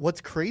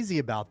 What's crazy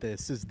about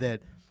this is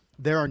that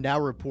there are now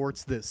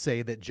reports that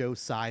say that Joe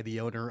Tsai,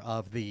 the owner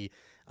of the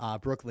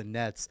Brooklyn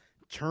Nets,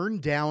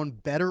 turned down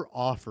better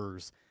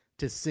offers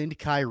to send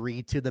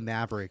Kyrie to the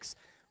Mavericks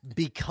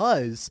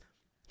because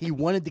he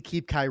wanted to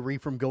keep Kyrie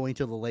from going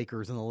to the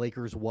Lakers, and the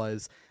Lakers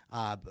was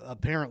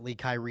apparently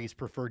Kyrie's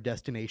preferred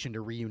destination to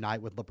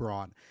reunite with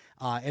LeBron.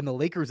 And the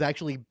Lakers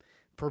actually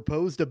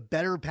proposed a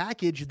better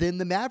package than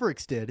the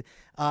Mavericks did,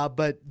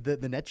 but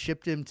the Nets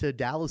shipped him to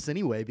Dallas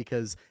anyway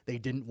because they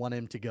didn't want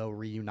him to go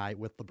reunite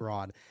with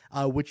LeBron,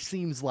 which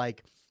seems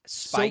like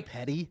so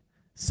petty,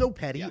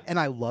 yeah. And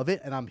I love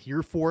it, and I'm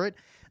here for it.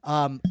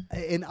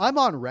 And I'm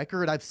on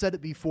record. I've said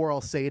it before.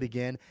 I'll say it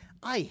again.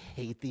 I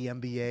hate the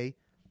NBA.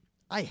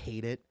 I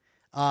hate it.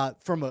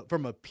 From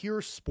a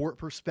pure sport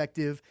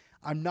perspective,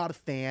 I'm not a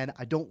fan.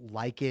 I don't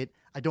like it.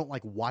 I don't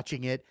like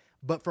watching it.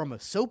 But from a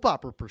soap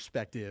opera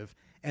perspective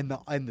and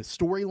the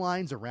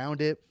storylines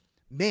around it,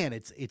 man,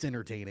 it's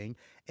entertaining.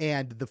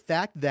 And the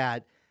fact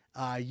that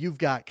you've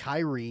got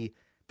Kyrie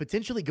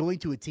potentially going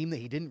to a team that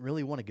he didn't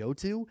really want to go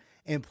to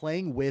and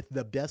playing with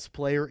the best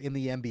player in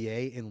the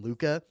NBA in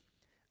Luka,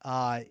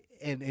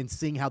 and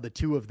seeing how the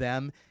two of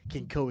them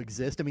can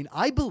coexist. I mean,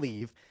 I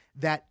believe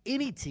that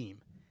any team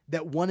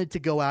that wanted to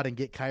go out and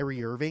get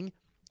Kyrie Irving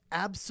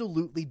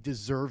absolutely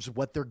deserves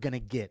what they're going to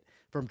get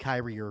from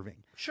Kyrie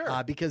Irving.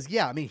 Sure. Because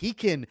yeah, I mean, he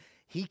can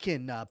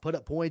put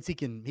up points. He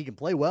can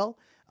play well.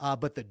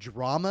 But the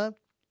drama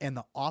and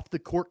the off the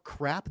court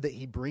crap that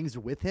he brings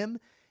with him,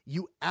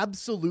 you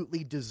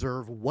absolutely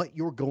deserve what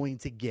you're going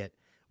to get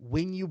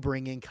when you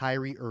bring in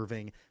Kyrie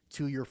Irving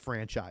to your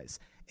franchise.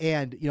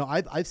 And, you know,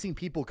 I've seen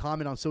people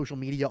comment on social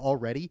media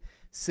already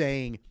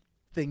saying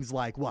things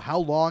like, well, how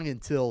long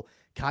until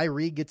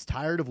Kyrie gets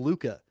tired of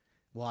Luka?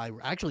 Well, I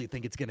actually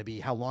think it's going to be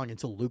how long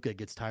until Luka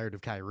gets tired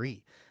of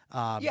Kyrie.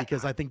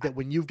 Because I think that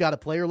when you've got a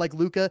player like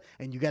Luka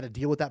and you got to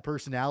deal with that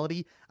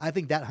personality, I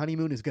think that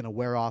honeymoon is going to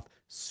wear off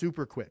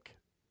super quick.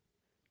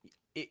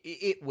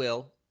 It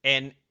will.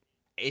 And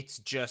it's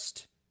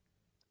just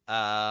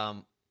a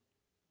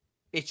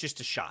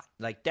shot.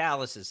 Like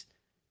Dallas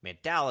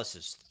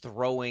is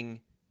throwing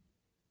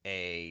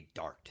a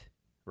dart,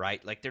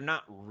 right? Like they're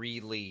not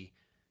really,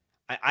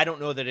 I don't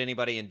know that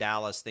anybody in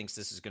Dallas thinks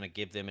this is going to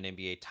give them an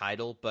NBA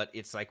title, but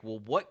it's like, well,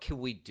 what can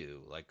we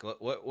do? Like,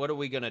 what are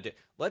we going to do?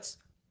 Let's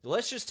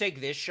just take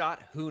this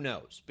shot. Who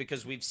knows?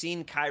 Because we've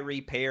seen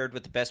Kyrie paired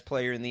with the best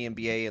player in the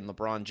NBA and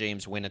LeBron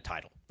James win a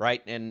title,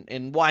 right?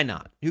 And why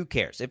not? Who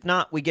cares? If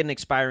not, we get an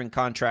expiring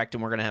contract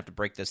and we're going to have to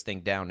break this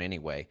thing down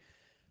anyway.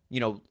 You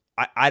know,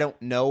 I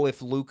don't know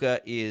if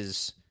Luka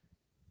is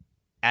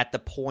at the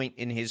point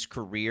in his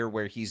career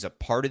where he's a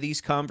part of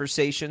these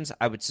conversations?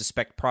 I would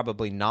suspect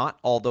probably not,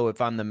 although if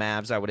I'm the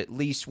Mavs, I would at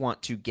least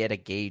want to get a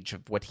gauge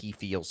of what he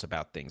feels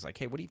about things. Like,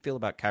 hey, what do you feel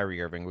about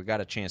Kyrie Irving? We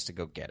got a chance to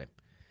go get him.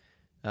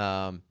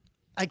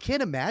 I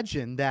can't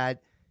imagine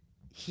that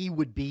he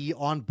would be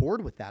on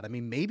board with that. I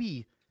mean,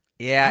 maybe...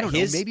 Yeah, I don't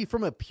know, maybe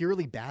from a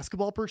purely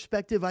basketball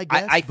perspective, I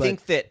guess. I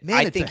think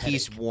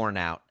he's headache. worn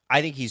out.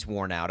 I think he's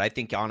worn out. I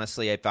think,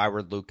 honestly, if I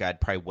were Luka,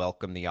 I'd probably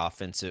welcome the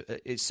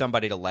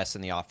somebody to lessen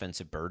the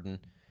offensive burden,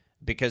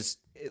 because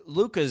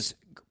Luka's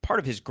part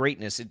of his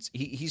greatness.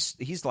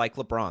 He's like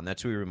LeBron.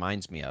 That's who he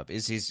reminds me of,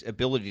 is his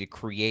ability to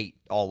create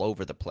all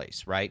over the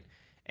place, right?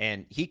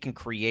 And he can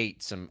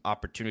create some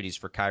opportunities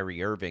for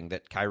Kyrie Irving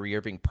that Kyrie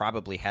Irving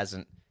probably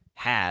hasn't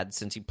had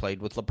since he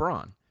played with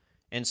LeBron.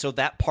 And so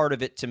that part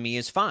of it to me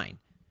is fine,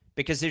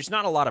 because there's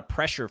not a lot of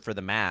pressure for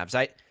the Mavs.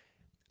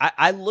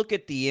 I look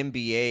at the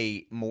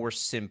NBA more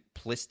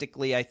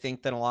simplistically, I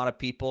think, than a lot of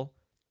people.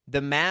 The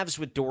Mavs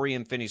with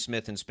Dorian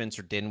Finney-Smith and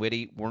Spencer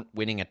Dinwiddie weren't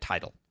winning a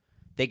title.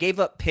 They gave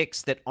up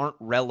picks that aren't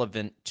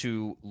relevant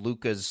to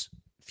Luka's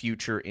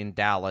future in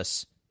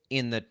Dallas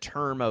in the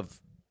term of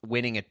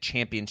winning a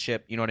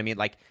championship. You know what I mean?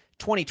 Like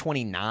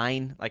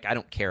 2029, like I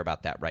don't care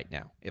about that right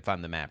now if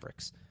I'm the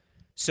Mavericks.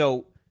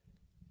 So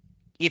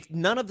if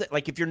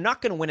if you're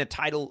not going to win a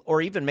title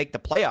or even make the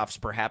playoffs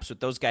perhaps with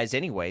those guys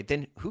anyway,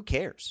 then who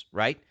cares,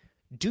 right?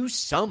 Do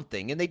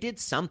something. And they did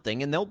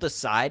something, and they'll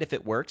decide if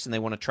it works and they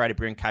want to try to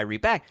bring Kyrie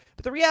back.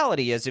 But the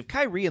reality is, if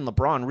Kyrie and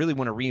LeBron really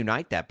want to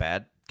reunite that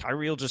bad,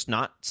 Kyrie will just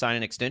not sign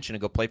an extension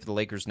and go play for the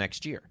Lakers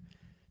next year.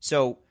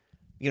 So,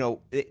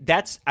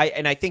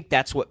 I think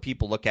that's what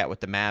people look at with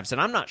the Mavs.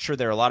 And I'm not sure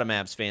there are a lot of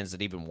Mavs fans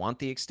that even want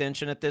the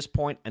extension at this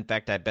point. In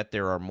fact, I bet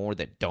there are more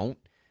that don't.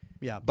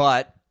 Yeah.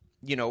 But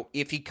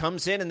if he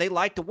comes in and they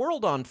light the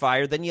world on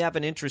fire, then you have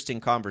an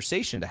interesting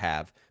conversation to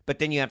have. But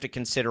then you have to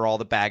consider all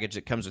the baggage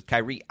that comes with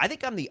Kyrie. I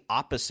think I'm the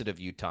opposite of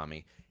you,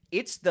 Tommy.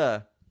 It's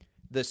the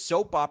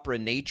soap opera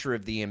nature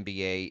of the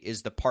NBA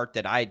is the part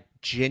that I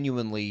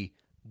genuinely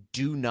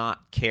do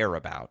not care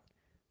about.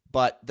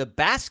 But the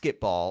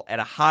basketball at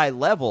a high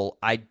level,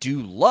 I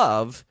do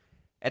love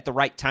at the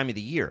right time of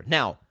the year.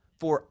 Now,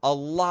 for a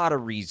lot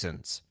of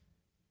reasons,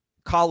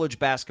 college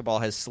basketball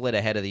has slid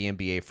ahead of the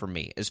NBA for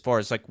me as far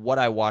as like what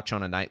I watch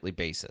on a nightly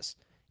basis.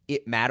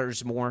 It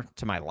matters more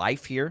to my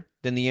life here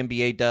than the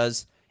NBA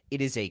does.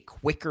 It is a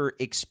quicker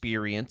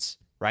experience,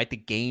 right? The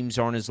games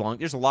aren't as long.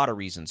 There's a lot of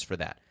reasons for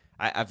that.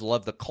 I've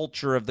loved the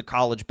culture of the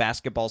college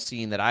basketball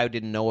scene that I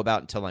didn't know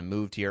about until I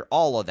moved here,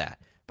 all of that.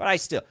 But I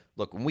still,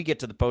 look, when we get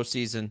to the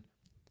postseason,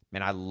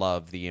 man, I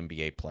love the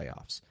NBA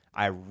playoffs.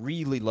 I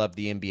really love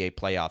the NBA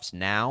playoffs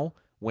now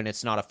when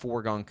it's not a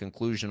foregone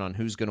conclusion on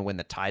who's going to win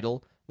the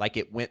title.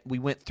 Like we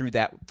went through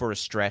that for a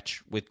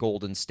stretch with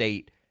Golden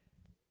State.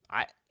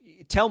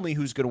 Tell me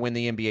who's going to win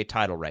the NBA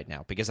title right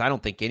now, because I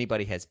don't think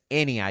anybody has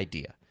any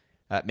idea.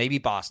 Maybe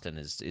Boston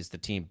is the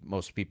team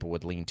most people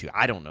would lean to.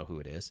 I don't know who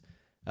it is.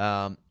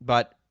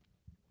 But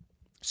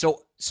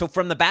so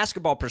from the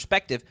basketball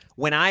perspective,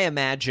 when I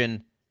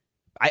imagine,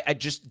 I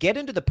just get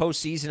into the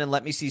postseason and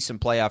let me see some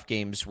playoff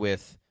games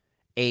with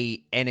an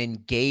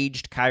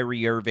engaged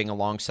Kyrie Irving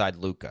alongside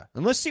Luka,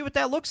 and let's see what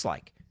that looks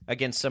like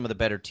against some of the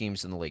better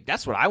teams in the league.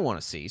 That's what I want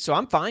to see, so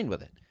I'm fine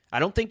with it. I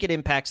don't think it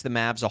impacts the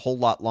Mavs a whole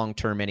lot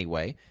long-term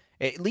anyway,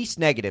 at least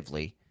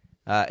negatively,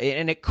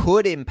 and it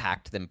could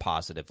impact them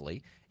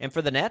positively. And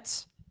for the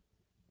Nets,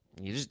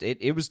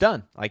 it was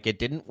done. Like, it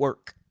didn't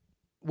work.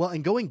 Well,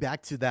 and going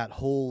back to that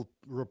whole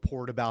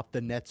report about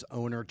the Nets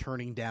owner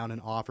turning down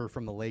an offer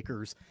from the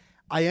Lakers,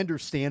 I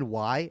understand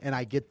why, and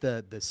I get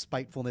the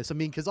spitefulness. I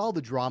mean, because all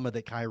the drama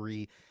that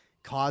Kyrie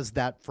caused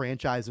that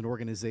franchise and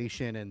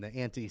organization and the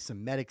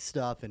anti-Semitic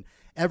stuff and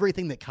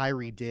everything that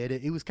Kyrie did,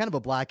 it was kind of a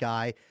black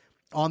eye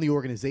on the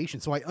organization.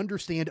 So I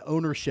understand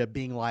ownership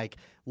being like,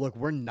 look,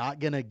 we're not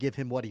going to give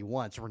him what he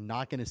wants. We're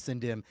not going to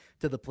send him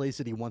to the place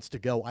that he wants to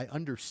go. I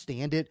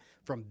understand it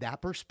from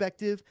that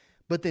perspective.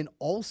 But then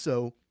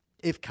also,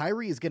 if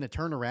Kyrie is going to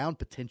turn around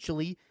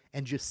potentially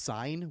and just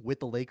sign with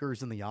the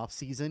Lakers in the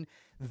offseason,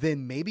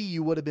 then maybe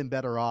you would have been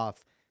better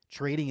off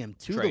trading him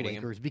to the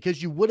Lakers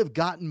because you would have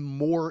gotten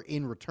more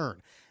in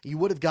return. You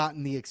would have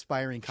gotten the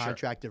expiring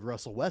contract of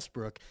Russell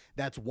Westbrook.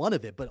 That's one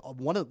of it, but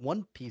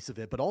one piece of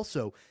it. But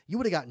also, you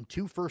would have gotten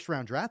 2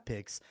 first-round draft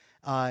picks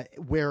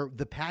where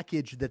the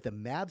package that the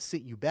Mavs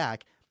sent you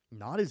back,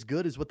 not as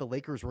good as what the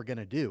Lakers were going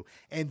to do.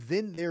 And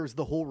then there's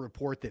the whole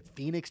report that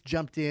Phoenix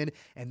jumped in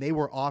and they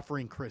were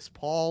offering Chris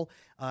Paul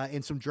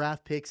and some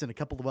draft picks and a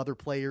couple of other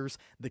players.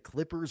 The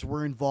Clippers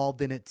were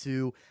involved in it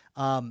too.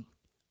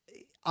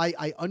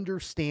 I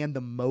understand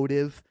the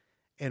motive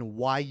and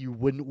why you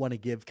wouldn't want to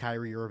give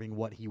Kyrie Irving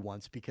what he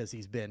wants, because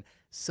he's been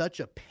such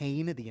a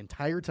pain the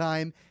entire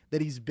time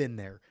that he's been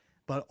there.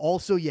 But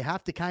also you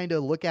have to kind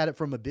of look at it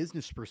from a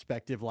business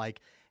perspective, like,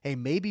 hey,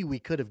 maybe we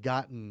could have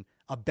gotten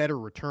a better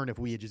return if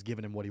we had just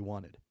given him what he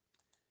wanted.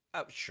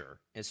 Oh, sure.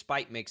 And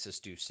spite makes us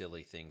do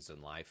silly things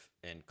in life,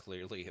 and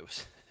clearly it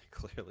was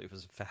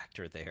a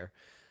factor there.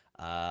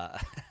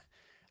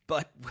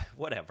 But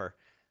whatever.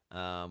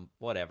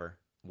 Whatever.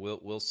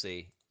 We'll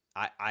see.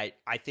 I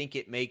think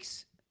it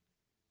makes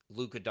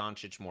Luka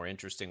Doncic more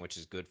interesting, which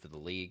is good for the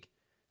league.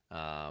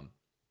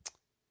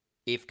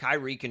 If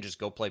Kyrie can just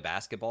go play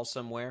basketball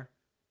somewhere,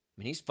 I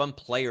mean, he's a fun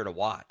player to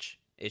watch.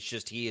 It's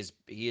just he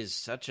is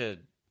such a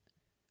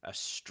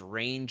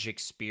strange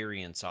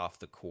experience off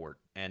the court,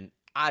 and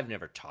I've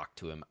never talked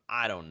to him.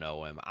 I don't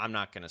know him. I'm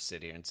not going to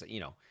sit here and say,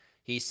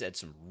 he said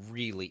some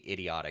really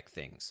idiotic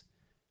things.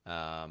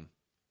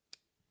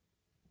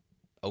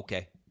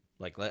 Okay.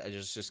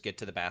 Let's just get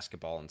to the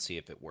basketball and see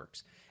if it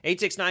works.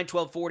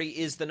 869-1240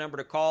 is the number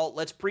to call.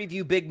 Let's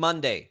preview Big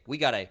Monday. We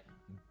got a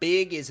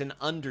big is an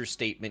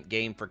understatement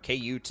game for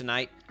KU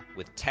tonight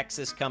with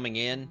Texas coming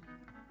in.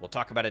 We'll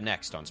talk about it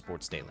next on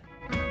Sports Daily.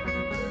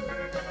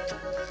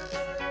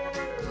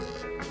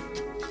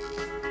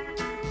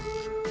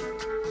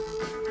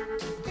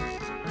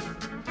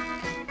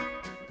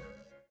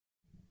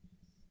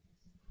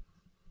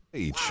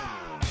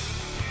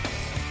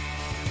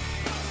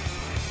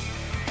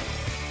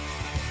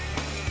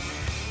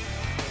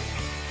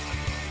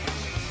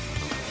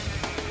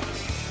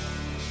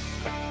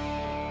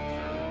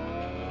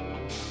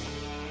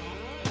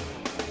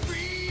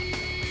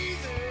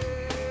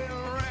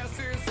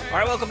 All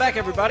right, welcome back,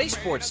 everybody.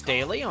 Sports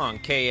Daily on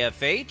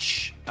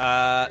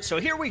KFH. So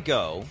here we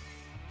go.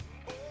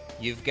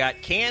 You've got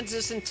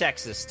Kansas and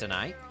Texas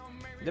tonight.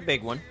 The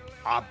big one,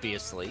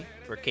 obviously,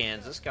 for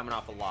Kansas, coming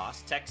off a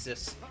loss.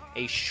 Texas,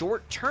 a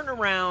short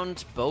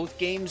turnaround. Both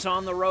games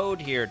on the road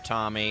here,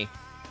 Tommy.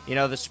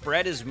 The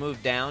spread has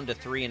moved down to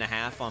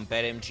 3.5 on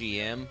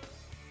BetMGM.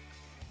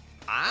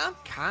 I'm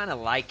kind of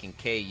liking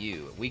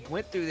KU. We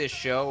went through this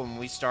show and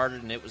we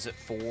started, and it was at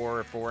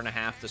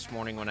 4.5 this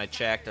morning when I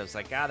checked. I was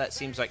like, that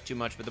seems like too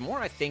much. But the more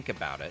I think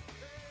about it,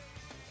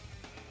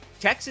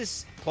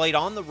 Texas played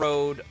on the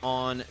road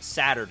on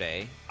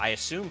Saturday. I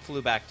assume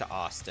flew back to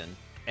Austin,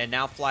 and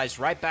now flies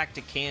right back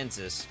to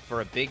Kansas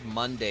for a big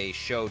Monday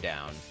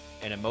showdown.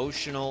 An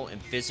emotional and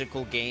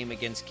physical game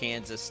against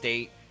Kansas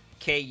State.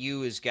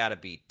 KU has got to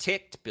be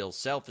ticked. Bill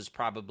Self has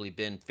probably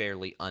been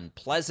fairly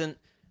unpleasant.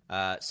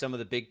 Some of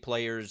the big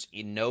players,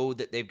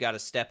 that they've got to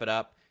step it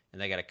up,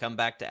 and they got to come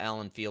back to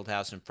Allen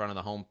Fieldhouse in front of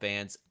the home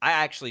fans. I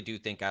actually do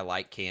think I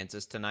like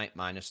Kansas tonight,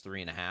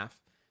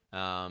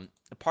 -3.5.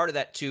 Part of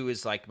that, too,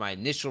 is like my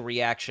initial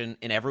reaction,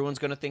 and everyone's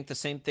going to think the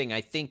same thing.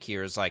 I think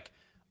here is like,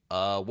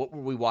 what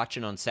were we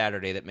watching on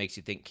Saturday that makes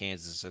you think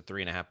Kansas is a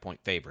 3.5-point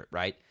favorite,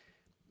 right?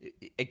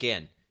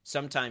 Again,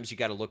 sometimes you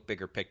got to look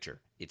bigger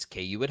picture. It's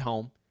KU at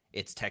home.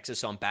 It's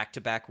Texas on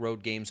back-to-back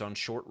road games on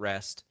short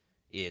rest.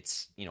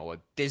 It's, a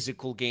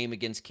physical game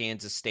against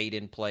Kansas State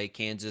in play.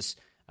 Kansas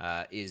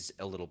is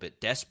a little bit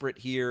desperate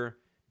here.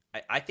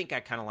 I think I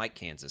kind of like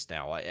Kansas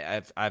now.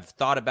 I've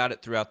thought about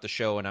it throughout the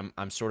show, and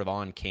I'm sort of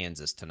on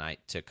Kansas tonight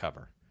to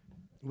cover.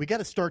 We got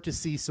to start to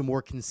see some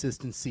more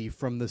consistency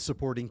from the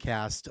supporting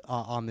cast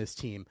on this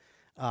team.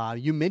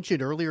 You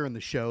mentioned earlier in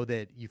the show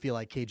that you feel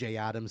like KJ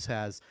Adams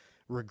has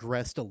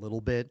regressed a little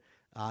bit,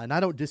 and I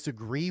don't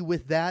disagree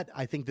with that.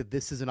 I think that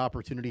this is an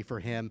opportunity for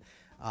him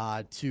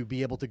to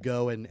be able to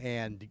go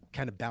and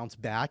kind of bounce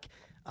back.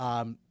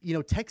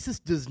 Texas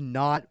does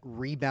not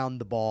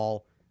rebound the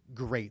ball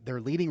great. Their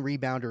leading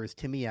rebounder is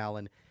Timmy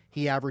Allen.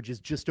 He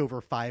averages just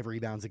over 5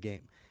 rebounds a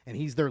game, and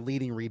he's their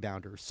leading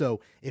rebounder.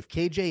 So if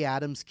KJ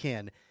Adams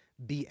can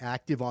be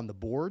active on the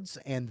boards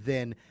and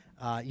then,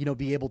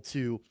 be able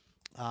to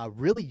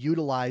really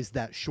utilize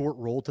that short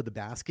roll to the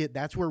basket,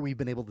 that's where we've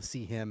been able to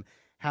see him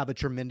have a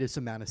tremendous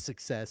amount of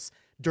success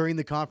during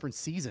the conference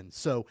season.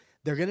 So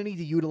they're going to need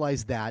to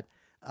utilize that.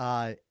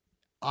 I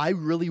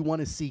really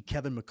want to see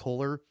Kevin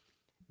McCullough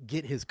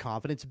get his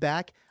confidence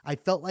back. I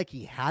felt like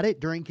he had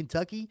it during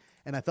Kentucky,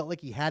 and I felt like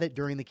he had it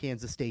during the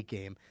Kansas State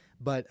game,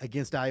 but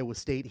against Iowa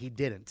State, he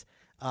didn't.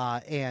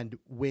 And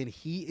when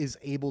he is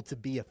able to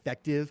be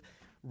effective,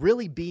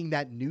 really being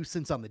that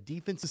nuisance on the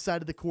defensive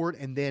side of the court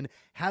and then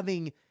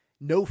having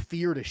no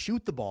fear to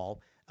shoot the ball,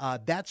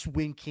 that's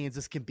when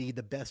Kansas can be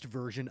the best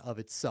version of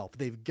itself.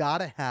 They've got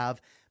to have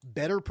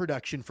better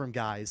production from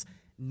guys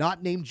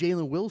not named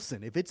Jalen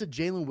Wilson. If it's a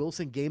Jalen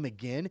Wilson game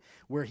again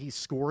where he's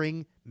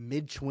scoring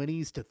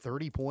mid-20s to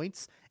 30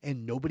 points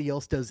and nobody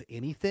else does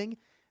anything,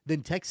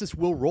 then Texas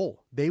will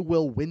roll. They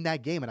will win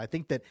that game, and I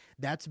think that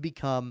that's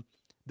become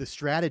the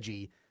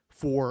strategy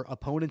for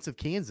opponents of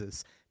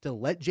Kansas, to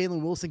let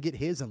Jalen Wilson get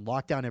his and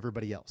lock down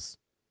everybody else.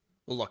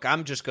 Well, look,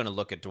 I'm just going to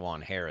look at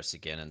DeJuan Harris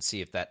again and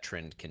see if that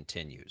trend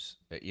continues.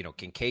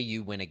 Can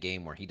KU win a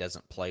game where he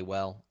doesn't play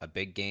well, a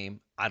big game?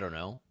 I don't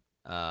know.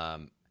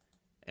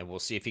 And we'll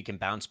see if he can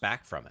bounce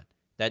back from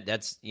it.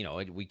 That's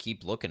we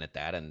keep looking at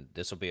that, and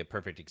this will be a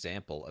perfect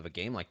example of a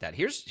game like that.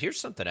 Here's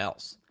something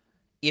else.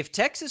 If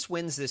Texas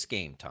wins this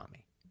game,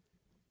 Tommy,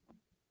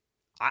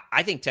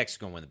 I think Texas is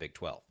going to win the Big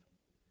 12.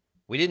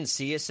 We didn't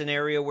see a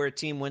scenario where a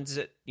team wins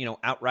it,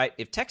 outright.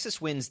 If Texas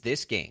wins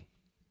this game,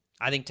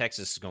 I think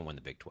Texas is going to win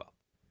the Big 12.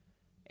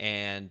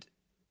 And,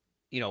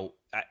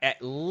 at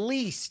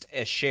least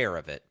a share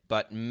of it,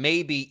 but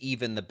maybe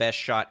even the best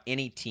shot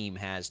any team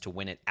has to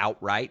win it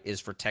outright is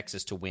for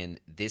Texas to win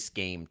this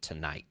game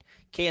tonight.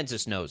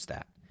 Kansas knows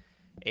that.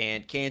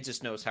 And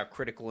Kansas knows how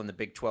critical in the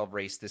Big 12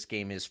 race this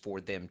game is for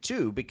them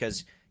too,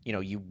 because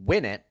you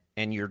win it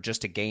and you're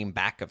just a game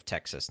back of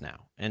Texas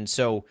now. And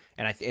so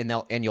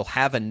and you'll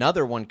have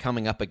another one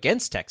coming up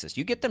against Texas.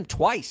 You get them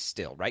twice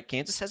still, right?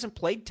 Kansas hasn't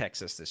played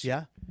Texas this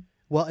year. Yeah.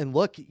 Well, and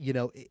look,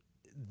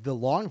 the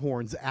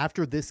Longhorns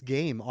after this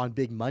game on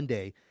Big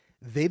Monday,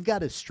 they've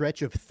got a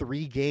stretch of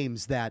 3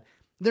 games that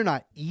they're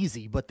not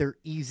easy, but they're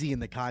easy in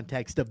the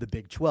context of the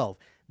Big 12.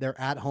 They're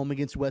at home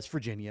against West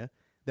Virginia.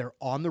 They're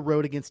on the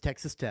road against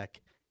Texas Tech,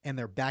 and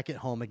they're back at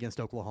home against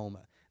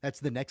Oklahoma. That's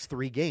the next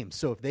 3 games.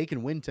 So if they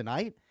can win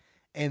tonight,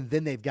 and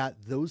then they've got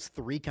those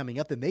 3 coming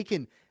up, then they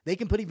can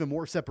put even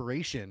more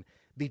separation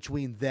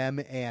between them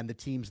and the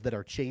teams that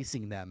are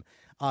chasing them.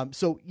 I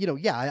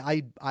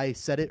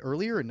said it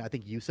earlier, and I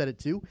think you said it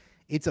too.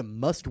 It's a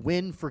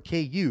must-win for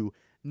KU,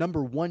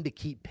 number 1, to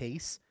keep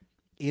pace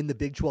in the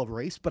Big 12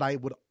 race. But I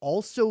would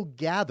also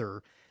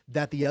gather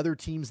that the other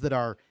teams that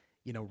are,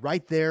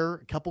 right there,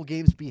 a couple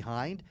games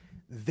behind,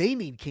 they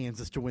need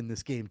Kansas to win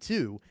this game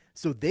too,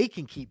 so they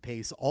can keep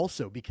pace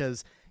also,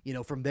 because,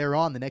 from there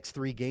on, the next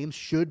 3 games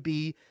should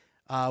be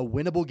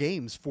winnable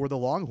games for the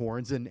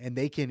Longhorns, and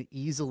they can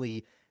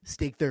easily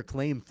stake their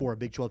claim for a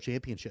Big 12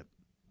 championship.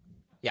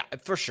 Yeah,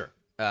 for sure.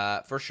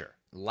 For sure.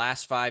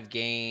 Last 5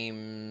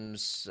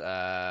 games,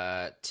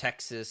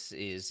 Texas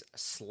is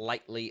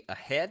slightly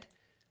ahead.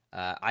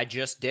 I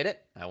just did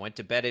it. I went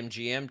to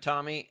BetMGM,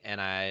 Tommy, and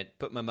I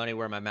put my money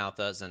where my mouth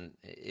is, and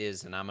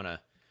I'm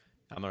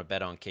gonna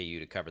bet on KU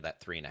to cover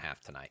that 3.5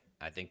 tonight.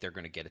 I think they're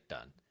gonna get it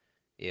done.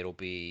 It'll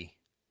be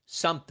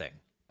something.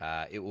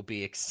 It will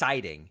be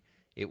exciting.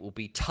 It will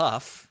be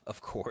tough,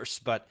 of course,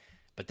 but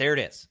there it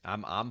is.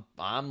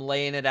 I'm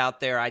laying it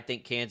out there. I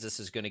think Kansas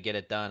is going to get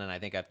it done, and I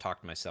think I've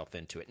talked myself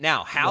into it.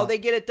 Now, how they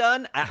get it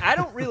done, I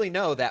don't really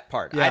know that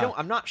part. Yeah.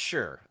 I'm not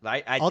sure.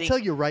 I'll tell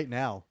you right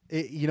now.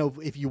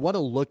 If you want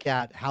to look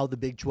at how the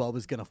Big 12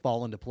 is going to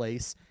fall into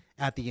place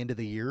at the end of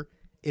the year,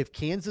 if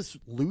Kansas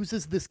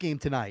loses this game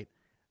tonight,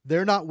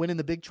 they're not winning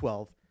the Big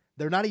 12.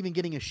 They're not even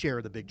getting a share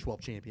of the Big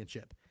 12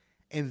 championship.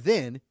 And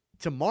then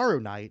tomorrow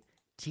night,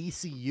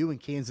 TCU and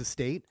Kansas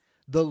State,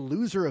 the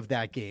loser of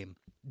that game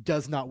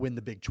does not win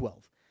the Big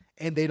 12,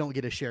 and they don't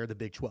get a share of the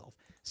Big 12.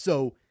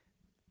 So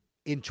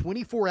in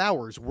 24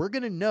 hours, we're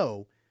going to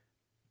know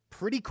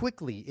pretty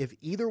quickly if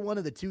either one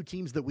of the 2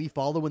 teams that we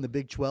follow in the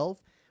Big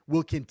 12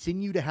 will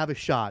continue to have a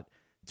shot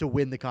to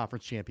win the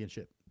conference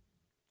championship.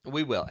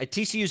 We will.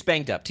 TCU's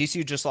banged up.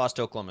 TCU just lost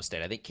to Oklahoma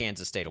State. I think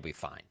Kansas State will be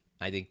fine.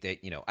 I think that,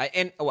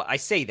 I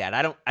say that.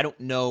 I don't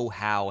know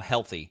how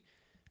healthy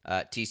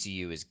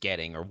TCU is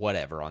getting or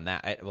whatever on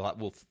that.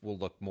 We'll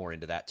look more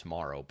into that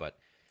tomorrow, but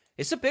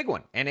it's a big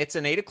one, and it's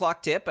an 8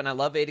 o'clock tip, and I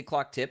love 8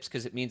 o'clock tips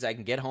because it means I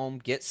can get home,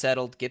 get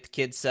settled, get the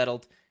kids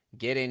settled,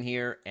 get in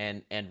here,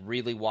 and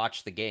really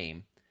watch the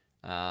game.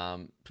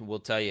 We'll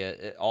tell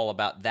you all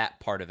about that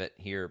part of it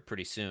here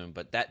pretty soon,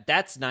 but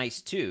that's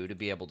nice, too, to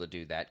be able to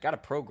do that. Got a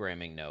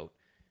programming note.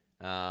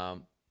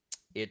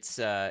 It's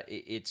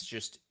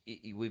just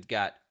we've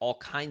got all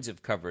kinds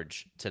of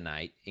coverage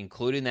tonight,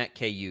 including that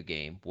KU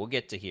game. We'll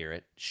get to hear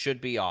it.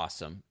 Should be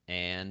awesome,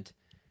 and,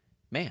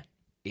 man,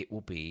 it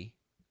will be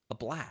a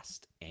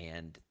blast.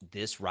 And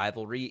this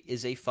rivalry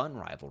is a fun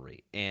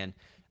rivalry. And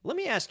let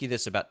me ask you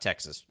this about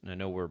Texas. I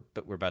know we're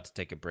about to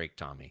take a break,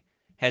 Tommy.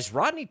 Has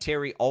Rodney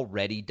Terry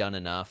already done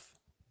enough?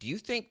 Do you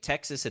think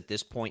Texas at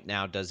this point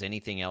now does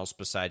anything else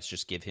besides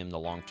just give him the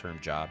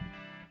long-term job?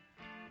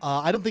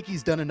 I don't think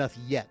he's done enough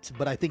yet,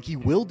 but I think he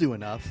will do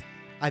enough.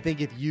 I think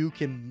if you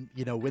can,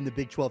 win the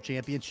Big 12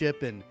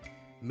 championship and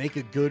make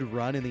a good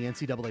run in the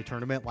NCAA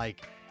tournament,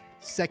 like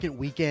second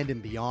weekend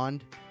and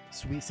beyond,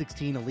 Sweet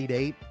 16, Elite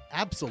 8,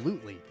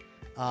 absolutely.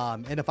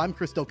 And if I'm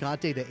Chris Del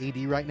Conte, the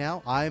AD right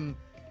now, I'm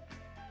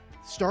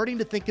starting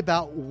to think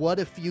about what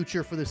a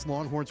future for this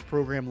Longhorns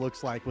program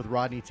looks like with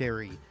Rodney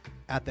Terry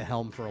at the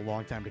helm for a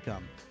long time to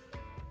come.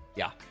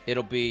 Yeah,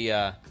 it'll be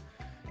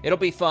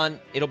fun.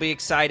 It'll be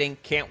exciting.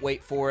 Can't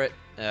wait for it.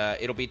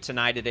 It'll be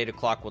tonight at 8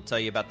 o'clock. We'll tell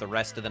you about the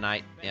rest of the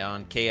night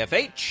on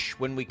KFH.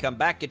 When we come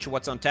back, get your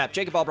What's on Tap.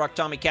 Jacob Albrock,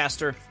 Tommy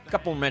Castor. A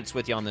couple more minutes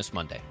with you on this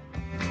Monday.